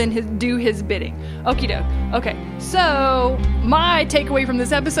that will then do his bidding. Okie doke. Okay, so my takeaway from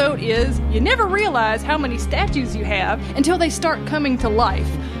this episode is you never realize how many statues you have until they start coming to life.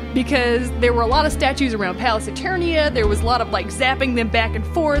 Because there were a lot of statues around Palace Eternia, there was a lot of like zapping them back and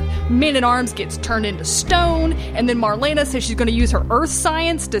forth, Man-at-Arms gets turned into stone, and then Marlena says she's going to use her earth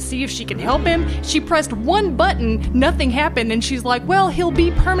science to see if she can help him. She pressed one button, nothing happened, and she's like, well, he'll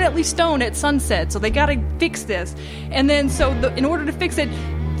be permanently stone at sunset, so they gotta fix this. And then, in order to fix it,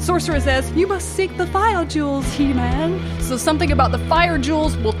 Sorcerer says, you must seek the fire jewels, He-Man. So something about the fire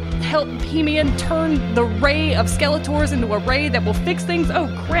jewels will help He-Man turn the ray of Skeletors into a ray that will fix things. Oh,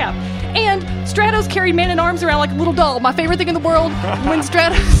 crap. And Stratos carried Man-at-Arms around like a little doll. My favorite thing in the world, when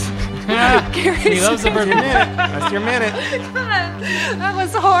Stratos carries... He loves the minute. That's your minute. God, that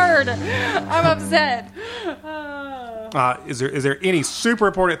was hard. I'm upset. Is there any super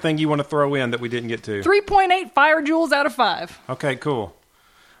important thing you want to throw in that we didn't get to? 3.8 fire jewels out of 5. Okay, cool.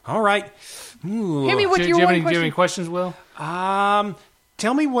 All right. Ooh. Hit me with your one question. Do you have any questions, Will?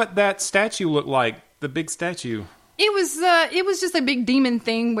 Tell me what that statue looked like. The big statue. It was just a big demon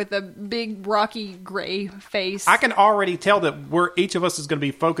thing with a big rocky gray face. I can already tell that each of us is going to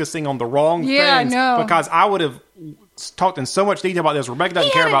be focusing on the wrong things. Yeah, I know. Because I would have talked in so much detail about this. Rebecca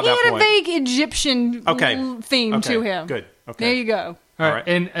doesn't care about that point. He had a vague Egyptian theme to him. Good. Okay. There you go. All right.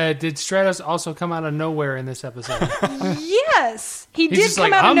 And did Stratos also come out of nowhere in this episode? Yes, he He's did just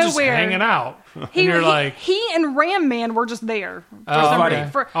come like, out of I'm nowhere. just hanging out. He and and Ram Man were just there. Ram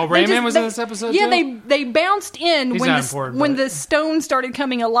Man was in this episode. Yeah, too? they bounced in He's when the stone started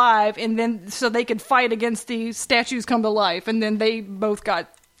coming alive, and then so they could fight against the statues come to life, and then they both got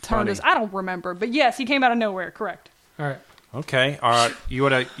turned. I don't remember, but yes, he came out of nowhere. Correct. All right. Okay. You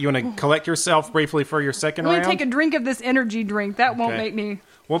wanna collect yourself briefly for your second Let round? me take a drink of this energy drink. That won't Okay. make me...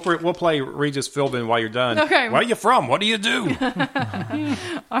 We'll play Regis Philbin while you're done. Okay. Where are you from? What do you do?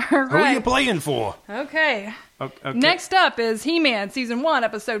 All Who are right. you playing for? Okay. Okay. Next up is He-Man, Season 1,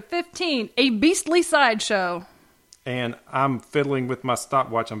 Episode 15, A Beastly Sideshow. And I'm fiddling with my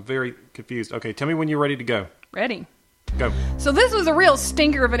stopwatch. I'm very confused. Okay, tell me when you're ready to go. Ready? Go. So this was a real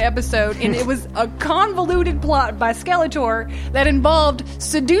stinker of an episode, and it was a convoluted plot by Skeletor that involved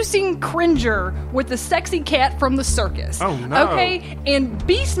seducing Cringer with the sexy cat from the circus. Oh, no. Okay, and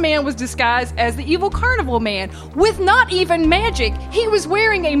Beastman was disguised as the evil carnival man with not even magic. He was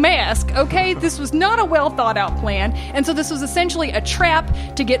wearing a mask, okay? This was not a well thought out plan, and so this was essentially a trap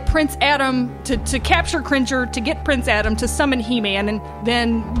to get Prince Adam, to capture Cringer, to get Prince Adam to summon He-Man, and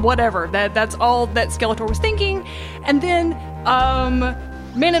then whatever. That's all that Skeletor was thinking. And then,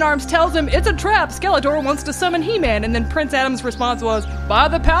 Man-at-Arms tells him, it's a trap, Skeletor wants to summon He-Man, and then Prince Adam's response was, by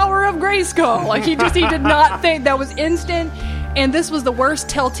the power of Grayskull. Like, he did not think that was instant, and this was the worst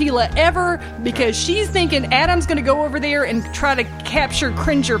Telltila ever, because she's thinking Adam's gonna go over there and try to capture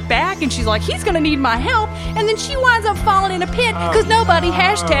Cringer back, and she's like, he's gonna need my help, and then she winds up falling in a pit, because nobody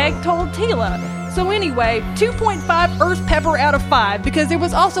told Tila. So anyway, 2.5 Earth Pepper out of 5, because there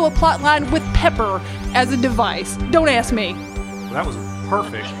was also a plot line with Pepper as a device. Don't ask me. Well, that was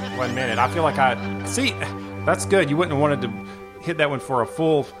perfect. 1 minute. I feel like see, that's good. You wouldn't have wanted to hit that one for a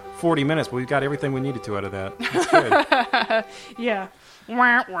full 40 minutes, but we got everything we needed to out of that. That's good. Yeah.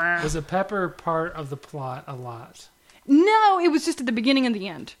 Was the pepper part of the plot a lot? No, it was just at the beginning and the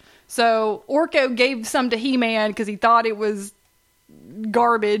end. So Orko gave some to He-Man because he thought it was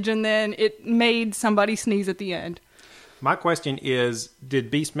garbage, and then it made somebody sneeze at the end. My question is,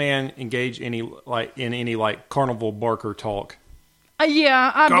 did Beastman engage in any carnival barker talk?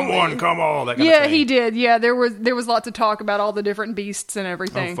 Yeah, Come on, that kind of thing. he did. Yeah, there was lots of talk about all the different beasts and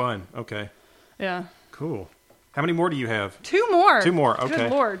everything. Oh, fun. Okay. Yeah. Cool. How many more do you have? 2 more. 2 more. Okay.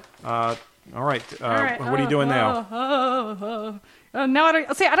 Good Lord. All right. All right. What are you doing now? Now I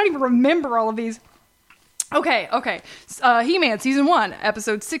don't even remember all of these. Okay. He-Man, Season 1,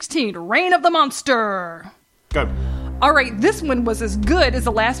 Episode 16, Reign of the Monster. Go. All right, this one was as good as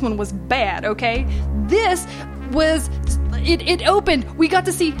the last one was bad, okay? This was... It opened, we got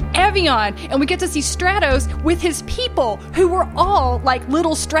to see Avion, and we get to see Stratos with his people, who were all like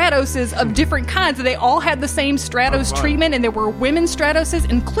little Stratoses of different kinds. They all had the same Stratos treatment, and there were women Stratoses,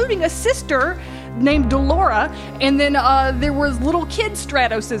 including a sister named Delora, and then there was little kid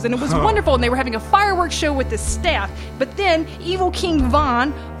Stratoses, and it was wonderful, and they were having a fireworks show with the staff. But then Evil King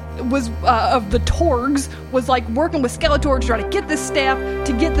Von was of the Torgs was like working with Skeletor to try to get this staff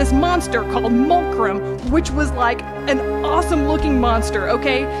to get this monster called Mulcrum, which was like an awesome looking monster.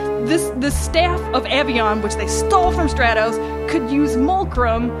 Okay, this staff of Avion, which they stole from Stratos, could use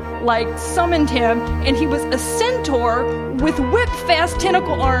Mulcrum, like summoned him, and he was a centaur with whip-fast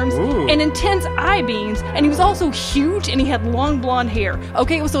tentacle arms and intense eye beams, and he was also huge, and he had long blonde hair.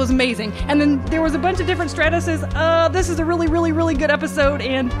 Okay, so it was amazing. And then there was a bunch of different Stratoses. This is a really, really, really good episode,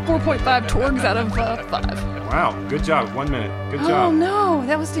 and 4.5 Torgs out of 5. Wow, good job. 1 minute. Good job. Oh no,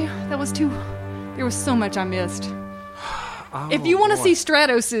 that was too. There was so much I missed. If you want to see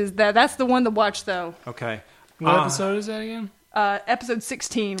Stratoses, that's the one to watch, though. Okay. What episode is that again? Episode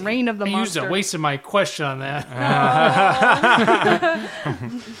 16, Reign of the Monster. You just wasted my question on that.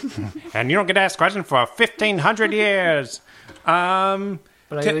 And you don't get to ask questions for 1,500 years.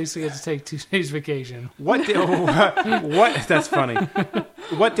 But I at least get to take 2 days vacation. What? That's funny.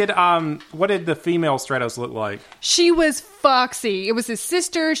 What did the female Stratos look like? She was Foxy. It was his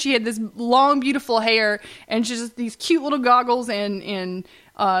sister. She had this long, beautiful hair, and just these cute little goggles and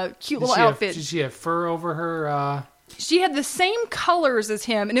cute little outfits. Did she have fur over her? She had the same colors as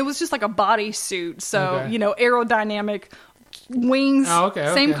him, and it was just like a bodysuit. So aerodynamic wings. Oh,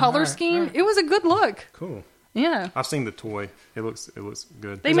 okay. Same color scheme. All right. It was a good look. Cool. Yeah, I've seen the toy. It looks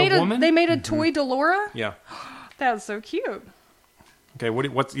good. They made a toy Delora. Yeah, that was so cute. Okay,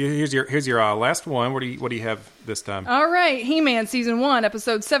 here's your last one. What do you have this time? All right, He-Man Season 1,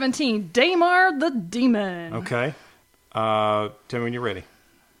 Episode 17, Daimar the Demon. Okay, tell me when you're ready.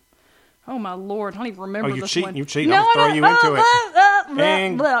 Oh my Lord, I don't even remember this one. You cheating. I'll throw you into it.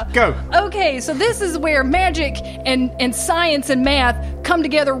 And go. Okay, so this is where magic and science and math come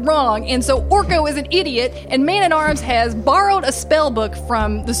together wrong. And so Orko is an idiot, and Man-at-Arms has borrowed a spell book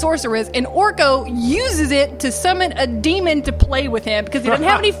from the sorceress, and Orko uses it to summon a demon to play with him because he doesn't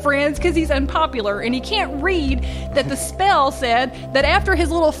have any friends because he's unpopular, and he can't read that the spell said that after his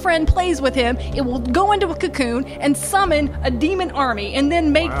little friend plays with him, it will go into a cocoon and summon a demon army and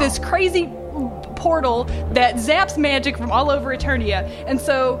then make this crazy portal that zaps magic from all over Eternia. And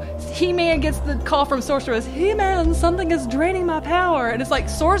so He-Man gets the call from Sorceress, He-Man, something is draining my power. And it's like,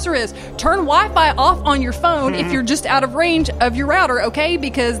 Sorceress, turn Wi-Fi off on your phone if you're just out of range of your router, okay?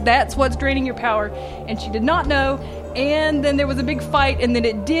 Because that's what's draining your power. And she did not know. And then there was a big fight, and then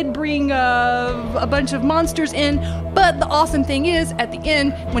it did bring a bunch of monsters in. But the awesome thing is, at the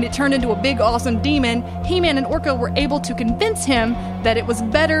end, when it turned into a big, awesome demon, He-Man and Orko were able to convince him that it was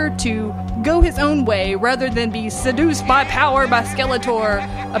better to go his own way rather than be seduced by power by Skeletor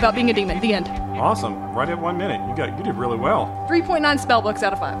about being a demon. The end. Awesome. Right at 1 minute. You did really well. 3.9 spell books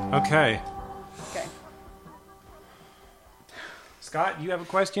out of 5. Okay. Okay. Scott, you have a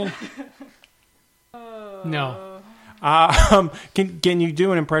question? No. Can you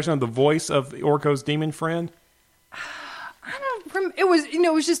do an impression of the voice of Orko's demon friend? It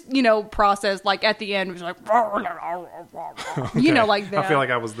was just, processed, like, at the end, it was like, Okay. like that. I feel like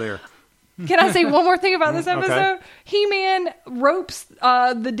I was there. Can I say one more thing about this episode? Okay. He-Man ropes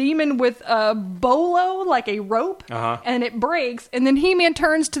the demon with a bolo, like a rope, and it breaks, and then He-Man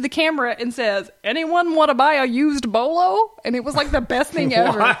turns to the camera and says, anyone want to buy a used bolo? And it was like the best thing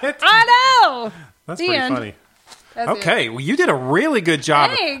ever. What? I know! That's The pretty end. funny. That's Okay, well, you did a really good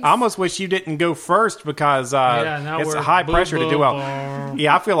job. Thanks. I almost wish you didn't go first because now it's we're high pressure to do well. boom.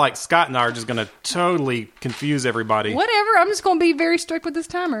 Yeah, I feel like Scott and I are just going to totally confuse everybody. Whatever, I'm just going to be very strict with this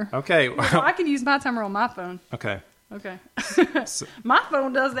timer. Okay. So I can use my timer on my phone. Okay. Okay. My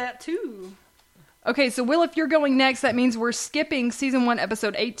phone does that too. Okay, so Will, if you're going next, that means we're skipping season 1,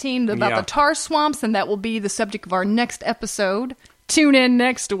 episode 18 about the tar swamps, and that will be the subject of our next episode. Tune in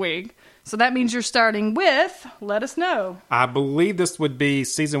next week. So that means you're starting with, let us know. I believe this would be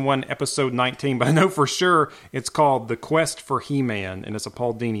season 1, episode 19, but I know for sure it's called The Quest for He-Man, and it's a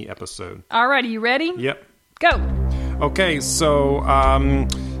Paul Dini episode. Alrighty, you ready? Yep. Go. Okay, so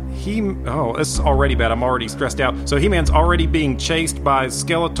it's already bad. I'm already stressed out. So He-Man's already being chased by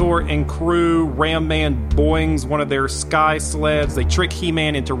Skeletor and crew. Ram Man boings one of their sky sleds. They trick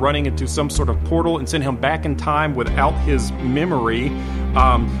He-Man into running into some sort of portal and send him back in time without his memory.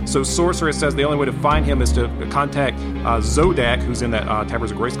 So Sorceress says the only way to find him is to contact Zodak, who's in that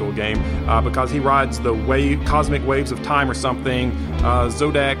Towers of Grayskull game, because he rides the cosmic waves of time or something.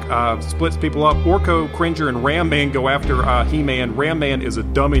 Zodak splits people up. Orko, Cringer, and Ram Man go after He-Man. Ram Man is a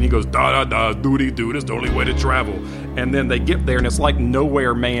dummy, and he goes, da-da-da, doody-doo, that's the only way to travel. And then they get there, and it's like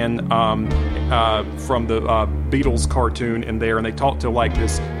Nowhere Man from the Beatles cartoon in there, and they talk to like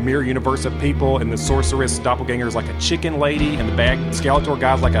this mirror universe of people, and the Sorceress doppelganger is like a chicken lady, and the bad Skeletor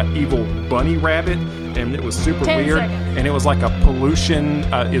guy's like an evil bunny rabbit, and it was super 10 weird. seconds. And it was like a pollution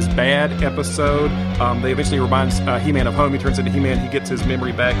is bad episode. They eventually reminds He-Man of home. He turns into He-Man. He gets his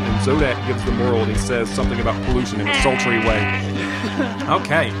memory back, and Zodak gives the moral, and he says something about pollution in a sultry way.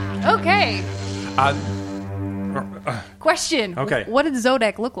 Okay. Okay. Question. Okay. What did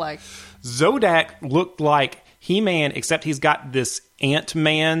Zodak look like? Zodak looked like He-Man, except he's got this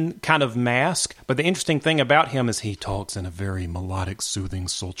Ant-Man kind of mask. But the interesting thing about him is he talks in a very melodic, soothing,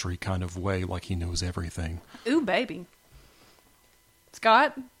 sultry kind of way, like he knows everything. Ooh, baby.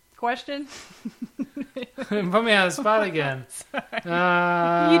 Scott, question? Put me on the spot again. You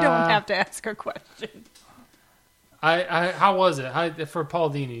don't have to ask a question. How was it? For Paul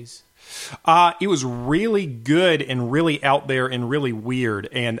Dini's? It was really good and really out there and really weird.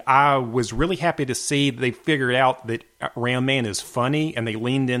 And I was really happy to see they figured out that Ram Man is funny, and they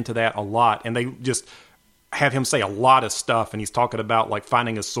leaned into that a lot. And they just have him say a lot of stuff, and he's talking about like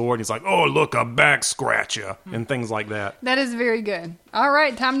finding a sword. And he's like, "Oh, look, a back scratcher," and things like that. That is very good. All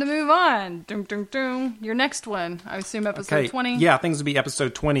right, time to move on. Dum, dum, dum. Your next one, I assume episode 20? Yeah, I think this would be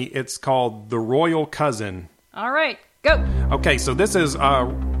episode 20. It's called The Royal Cousin. All right, go. Okay, so this is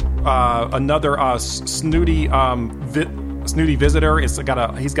another snooty visitor. He's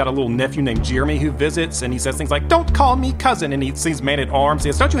got a little nephew named Jeremy who visits, and he says things like, "Don't call me cousin," and he sees Man-at-Arms.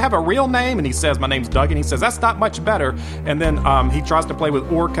 He says, "Don't you have a real name?" And he says, "My name's Doug," and he says, "That's not much better." And then he tries to play with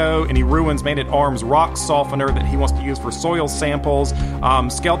Orko, and he ruins Man-at-Arms' rock softener that he wants to use for soil samples.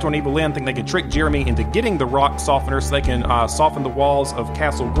 Skeletor and Evil Lyn think they can trick Jeremy into getting the rock softener so they can soften the walls of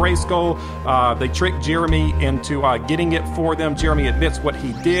Castle Grayskull. They trick Jeremy into getting it for them. Jeremy admits what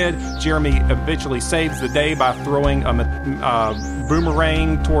he did. Jeremy eventually saves the day by throwing a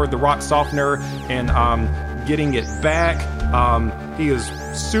boomerang toward the rock softener and getting it back. He is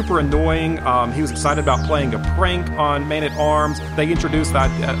super annoying. He was excited about playing a prank on Man-at-Arms. They introduced that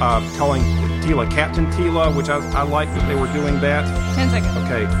calling Teela Captain Teela, which I like that they were doing that. 10 seconds.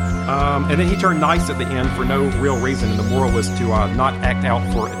 Okay. And then he turned nice at the end for no real reason, and the moral was to not act out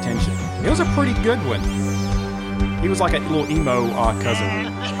for attention. It was a pretty good one. He was like a little emo cousin.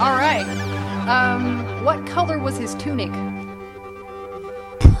 All right. What color was his tunic?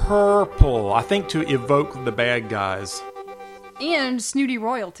 Purple, I think, to evoke the bad guys. And snooty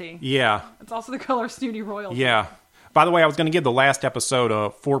royalty. Yeah. It's also the color snooty royalty. Yeah. By the way, I was going to give the last episode a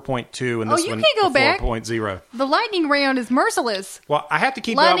 4.2 and this one you can go a back. 4.0. The lightning round is merciless. Well, I have to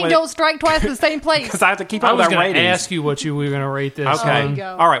keep Lightning up don't with strike twice in the same place. because I have to keep I up with was that going to ratings. ask you what you were going to rate this. Okay. There you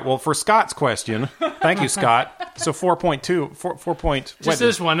go. All right. Well, for Scott's question, thank you, Scott. So 4.2, 4 point. Just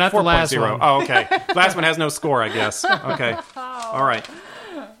this one, not the last 4.0. one. Oh, okay. Last one has no score, I guess. Okay. All right.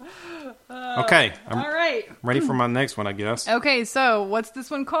 Okay. I'm All right. ready for my next one, I guess. Okay, so what's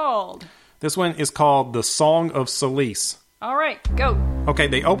this one called? This one is called The Song of Selice. All right, go. Okay,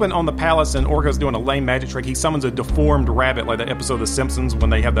 they open on the palace and Orko's doing a lame magic trick. He summons a deformed rabbit, like that episode of The Simpsons when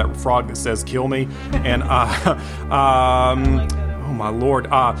they have that frog that says "kill me." And oh my lord,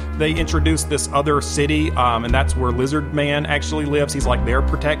 they introduce this other city, and that's where Lizard Man actually lives. He's like their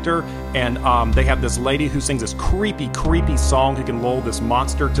protector, and they have this lady who sings this creepy song who can lull this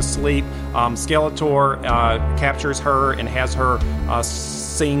monster to sleep. Skeletor captures her and has her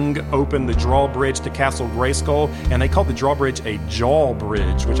sing open the drawbridge to Castle Grayskull, and they call the drawbridge a jaw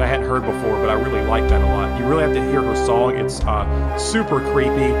bridge, which I hadn't heard before, but I really like that a lot. You really have to hear her song. It's super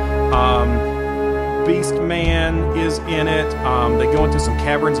creepy. Beast Man is in it. They go into some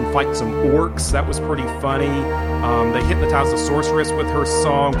caverns and fight some orcs. That was pretty funny. They hypnotize the sorceress with her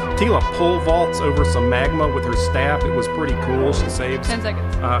song. Tila pole vaults over some magma with her staff. It was pretty cool. She saves 10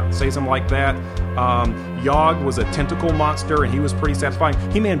 seconds. saves him like that. Yogg was a tentacle monster, and he was pretty satisfying.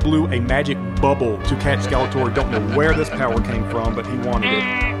 He-Man blew a magic bubble to catch Skeletor. Don't know where this power came from, but he wanted it.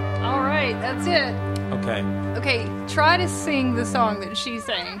 All right, that's it. Okay. Okay, try to sing the song that she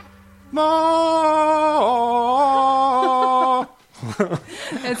sang. Ma.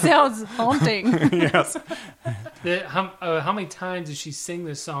 It sounds haunting. Yes. How many times did she sing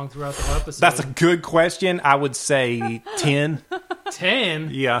this song throughout the whole episode? That's a good question. I would say 10.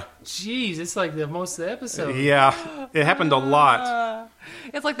 10? Yeah. Jeez, it's like the most of the episode. Yeah. It happened a lot.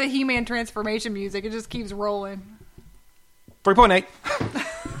 It's like the He-Man transformation music. It just keeps rolling. 3.8.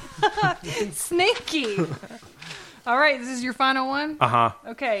 Sneaky. All right, this is your final one? Uh-huh.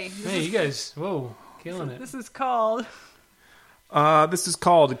 Okay. Hey, you guys, whoa, killing it. This is called... This is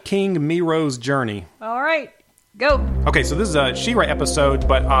called King Miro's Journey. All right, go. Okay, so this is a She-Ra episode,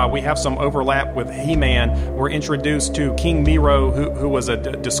 but we have some overlap with He-Man. We're introduced to King Miro, who was a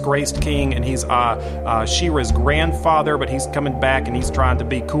disgraced king, and he's She-Ra's grandfather, but he's coming back and he's trying to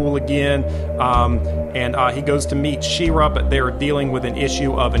be cool again. And he goes to meet She-Ra, but they're dealing with an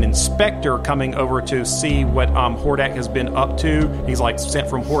issue of an inspector coming over to see what Hordak has been up to. He's like sent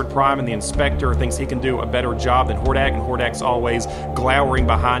from Horde Prime, and the inspector thinks he can do a better job than Hordak, and Hordak's always glowering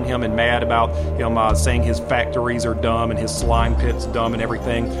behind him and mad about him saying his factories are dumb and his slime pit's dumb and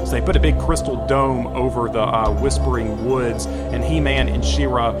everything. So they put a big crystal dome over the Whispering Woods, and He-Man and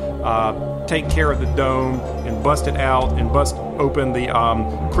She-Ra take care of the dome and bust it out and bust open the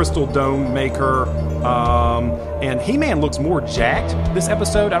crystal dome maker. And He-Man looks more jacked this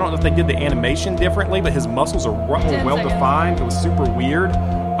episode. I don't know if they did the animation differently, but his muscles are well defined. It was super weird.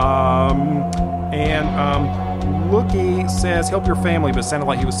 Lookie says, help your family, but it sounded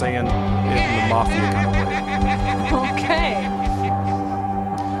like he was saying it in the mafia kind of way. Okay.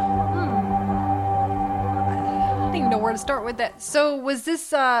 I don't even know where to start with that. So was this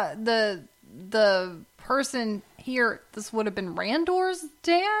the person here? This would have been Randor's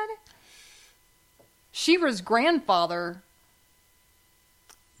dad? She-Ra's grandfather.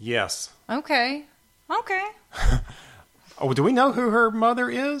 Yes. Okay. Oh, do we know who her mother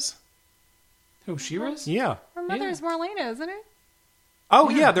is? Who, She-Ra's? Yeah. Her mother is Marlena, isn't it? Oh,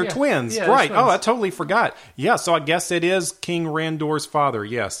 yeah, they're twins. Yeah, right. they're twins. Oh, I totally forgot. Yeah, so I guess it is King Randor's father.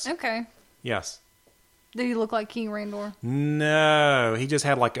 Yes. Okay. Yes. Did he look like King Randor? No, he just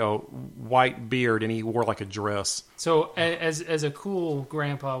had like a white beard and he wore like a dress. So, as a cool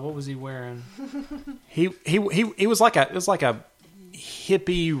grandpa, what was he wearing? He was like a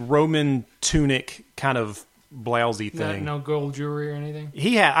hippie Roman tunic kind of blousey thing. No gold jewelry or anything?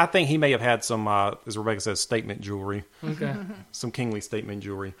 I think he may have had some, as Rebecca says, statement jewelry. Okay. Some kingly statement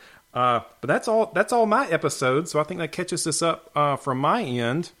jewelry. But that's all my episodes, so I think that catches us up from my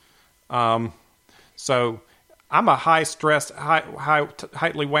end. So I'm a high-stressed,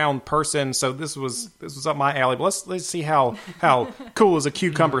 highly wound person, so this was up my alley. But let's see how cool as a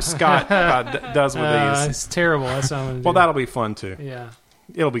cucumber Scott does with these. It's terrible. That's not what I'm Well, that'll be fun too. Yeah.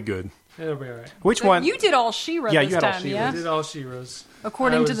 It'll be good. It'll be all right. Which one? You did all She-Ra Yeah, this you had all time, She-Ra. yeah? I did all She-Ra's.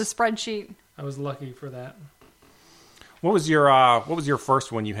 According to the spreadsheet. I was lucky for that. What was your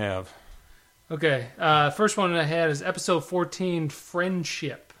first one you have? Okay. First one I had is episode 14,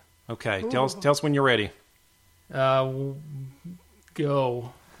 Friendship. Okay, tell us when you're ready. Go.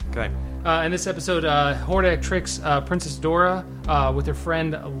 Okay. In this episode, Hordak tricks Princess Dora with her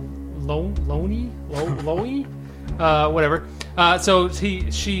friend Loey, whatever. So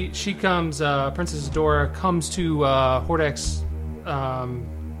she comes. Princess Dora comes to Hordak's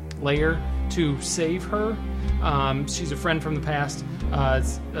lair to save her. She's a friend from the past.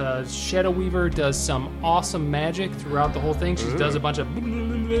 Shadow Weaver does some awesome magic throughout the whole thing. She does a bunch of,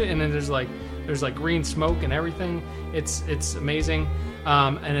 and then there's like green smoke and everything. It's amazing.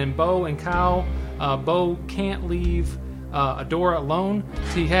 And then Bo and Cow. Bo can't leave Adora alone.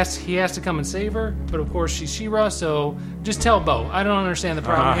 He has to come and save her. But of course she's She-Ra, so just tell Bo. I don't understand the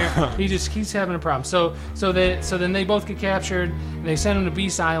problem here. He just keeps having a problem. So then they both get captured. And they send him to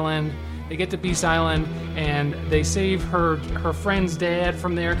Beast Island. They get to Beast Island and they save her friend's dad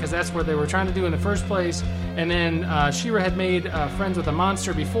from there because that's what they were trying to do in the first place. And then She-Ra had made friends with a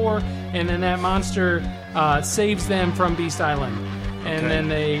monster before, and then that monster saves them from Beast Island. And then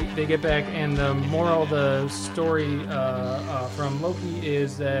they get back, and the moral of the story from Loki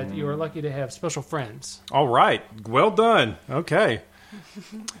is that you are lucky to have special friends. All right. Well done. Okay.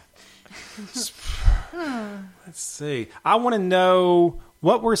 Let's see. I want to know,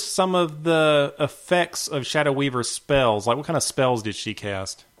 what were some of the effects of Shadow Weaver's spells? Like, what kind of spells did she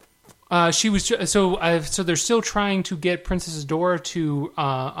cast? She was so they're still trying to get Princess Dora to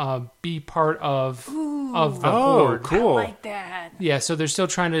be part of the Horde. Cool. I like that. Yeah, so they're still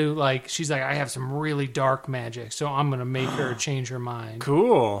trying to she's like, I have some really dark magic, so I'm gonna make her change her mind.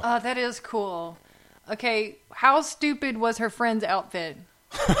 Cool. That is cool. Okay, how stupid was her friend's outfit?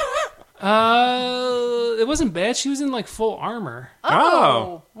 It wasn't bad. She was in full armor.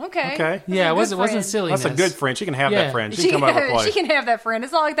 Oh, okay. Okay. Yeah, it wasn't silliness. That's a good friend. She can have that friend. She can come over and play. She can have that friend.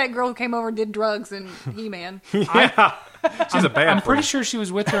 It's not like that girl who came over and did drugs and He-Man. Yeah. She's a bad I'm friend. pretty sure she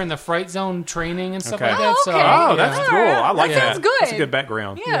was with her in the Fright Zone training and stuff Okay. like that. Oh, So, okay. Oh, that's cool. I like That that. sounds good. That's a good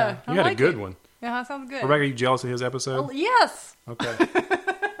background. Yeah, I You had like a good it. one. Yeah, that sounds good. Rebecca, are you jealous of his episode? Well, yes. Okay.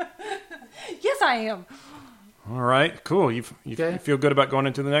 Yes, I am. All right. Cool. You feel good about going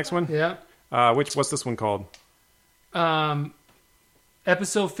into the next one? Yeah. What's this one called?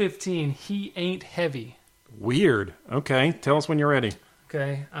 Episode 15, He Ain't Heavy. Weird. Okay. Tell us when you're ready.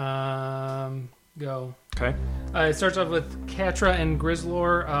 Okay. Go. Okay. It starts off with Catra and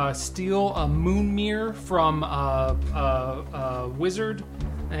Grizzlor steal a moon mirror from a wizard,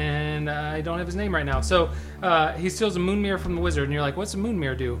 and I don't have his name right now. So he steals a moon mirror from the wizard, and you're like, "What's a moon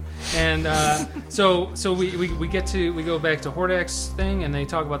mirror do?" And so we go back to Hordak's thing, and they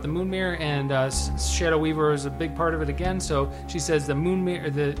talk about the moon mirror, and Shadow Weaver is a big part of it again. So she says the moon mirror,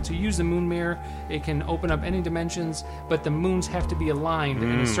 to use the moon mirror, it can open up any dimensions, but the moons have to be aligned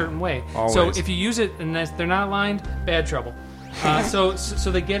in a certain way. Always. So if you use it and they're not aligned, bad trouble. So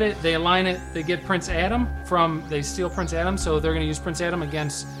they get it, they align it, they get Prince Adam they steal Prince Adam, so they're going to use Prince Adam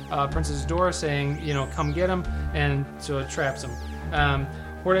against Princess Dora, saying, come get him, and so it traps him.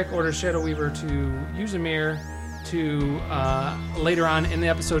 Hordak orders Shadow Weaver to use a mirror to, later on in the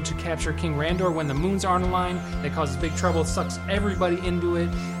episode, to capture King Randor when the moons aren't aligned. That causes big trouble, sucks everybody into it.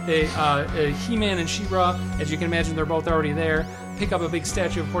 He-Man and She-Ra, as you can imagine, they're both already there, pick up a big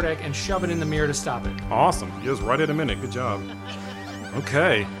statue of Hordak and shove it in the mirror to stop it. Awesome. You was right at a minute. Good job.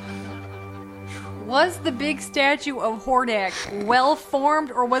 Okay. Was the big statue of Hordak well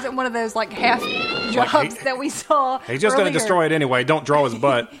formed, or was it one of those half jobs that we saw? He's just going to destroy it anyway. Don't draw his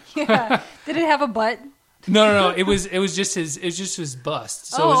butt. Yeah. Did it have a butt? No. It was just his bust.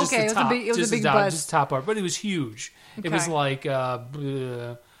 So it was just okay. the top. It was just a big the bust. just top part, but it was huge. Okay. It was like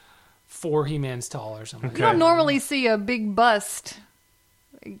 4 He-Mans tall or something. You don't normally see a big bust,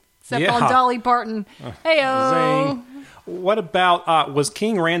 except Yeah. on Dolly Parton. Heyo. Zing. What about, was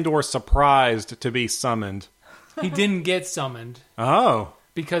King Randor surprised to be summoned? He didn't get summoned Oh.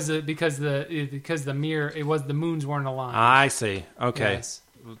 because the mirror, the moons weren't aligned. I see. Okay. Yes.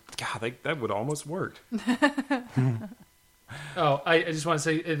 God, that would almost worked. Oh, I just want to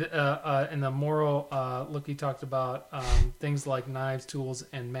say, in the moral, Loki talked about things like knives, tools,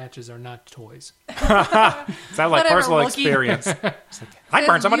 and matches are not toys. Sounds like Whatever, personal Loki. experience. I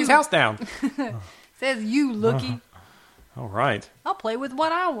burned somebody's house down. Says you, Looky. All right. I'll play with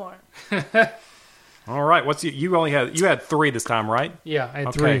what I want. All right. You had 3 this time, right? Yeah, I had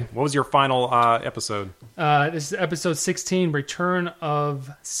Okay. 3. What was your final episode? This is episode 16, Return of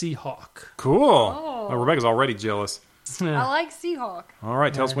Seahawk. Cool. Oh, Rebecca's already jealous. I like Seahawk. All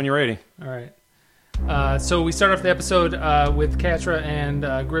right. Tell us when you're ready. All right. So we start off the episode with Catra and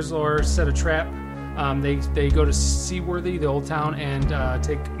Grizzlor set a trap. They go to Seaworthy, the old town, and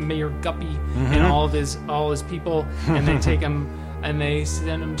take Mayor Guppy and all his people, and they take him and they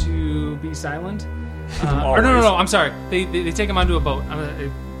send him to be silent. Or no, I'm sorry. They take him onto a boat.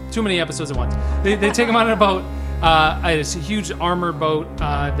 Too many episodes at once. They take him on a boat. It's a huge armored boat.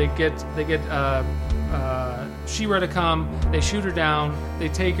 They get She-Ra to come. They shoot her down. They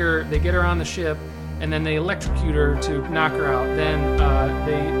take her. They get her on the ship, and then they electrocute her to knock her out. Then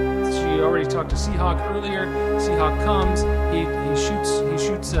she already talked to Seahawk earlier. Seahawk comes. He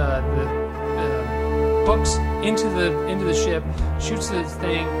shoots the hooks into the ship. Shoots the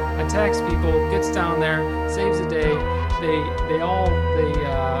thing. Attacks people. Gets down there. Saves the day. They get out.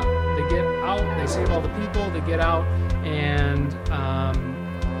 They save all the people. They get out, and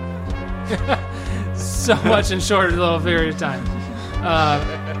so much in short little period of time.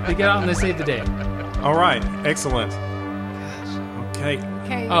 They get out and they save the day. All right, excellent. Okay.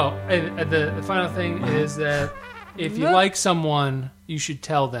 Oh, and the final thing is that if you like someone, you should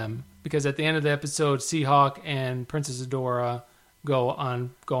tell them, because at the end of the episode, Seahawk and Princess Adora go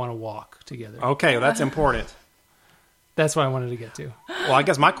on a walk together. Okay, well, that's important. That's what I wanted to get to. Well, I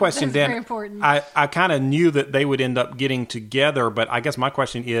guess my question That's then, very important. I kind of knew that they would end up getting together, but I guess my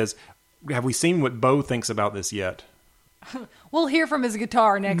question is, have we seen what Bo thinks about this yet? We'll hear from his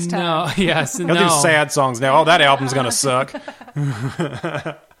guitar next time. No, yes, He'll do sad songs now. Oh, that album's going to suck.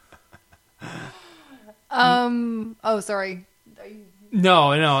 Oh, sorry.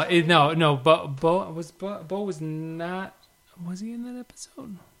 No. Bo was not. Was he in that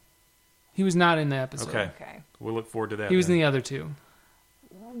episode? He was not in the episode. Okay. We'll look forward to that. He was in the other two.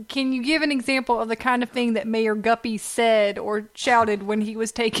 Can you give an example of the kind of thing that Mayor Guppy said or shouted when he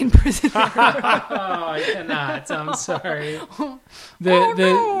was taken prisoner? Oh, I cannot. I'm sorry.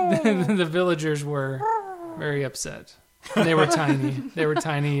 The villagers were very upset. And they were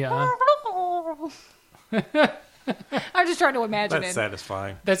tiny. I'm just trying to imagine That's it.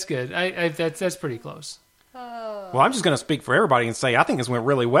 satisfying. That's good. That's pretty close. Well, I'm just going to speak for everybody and say I think this went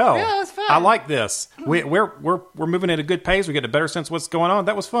really well. Yeah, it was fun. I like this. We're moving at a good pace. We get a better sense of what's going on.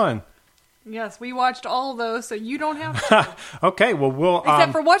 That was fun. Yes, we watched all those, so you don't have to. Okay, well, we'll...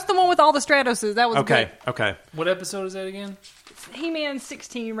 Except for watch the one with all the Stratoses. That was good. Okay. What episode is that again? He-Man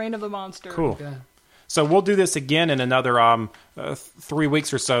 16, Reign of the Monster. Cool. Okay. So we'll do this again in another 3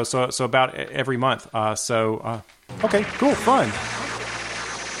 weeks or so about every month. Okay, cool, fun.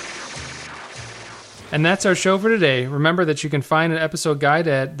 And that's our show for today. Remember that you can find an episode guide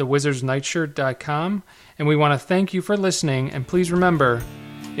at thewizardsnightshirt.com. And we want to thank you for listening. And please remember,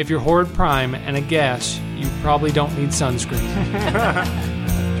 if you're Horde Prime and a gas, you probably don't need sunscreen.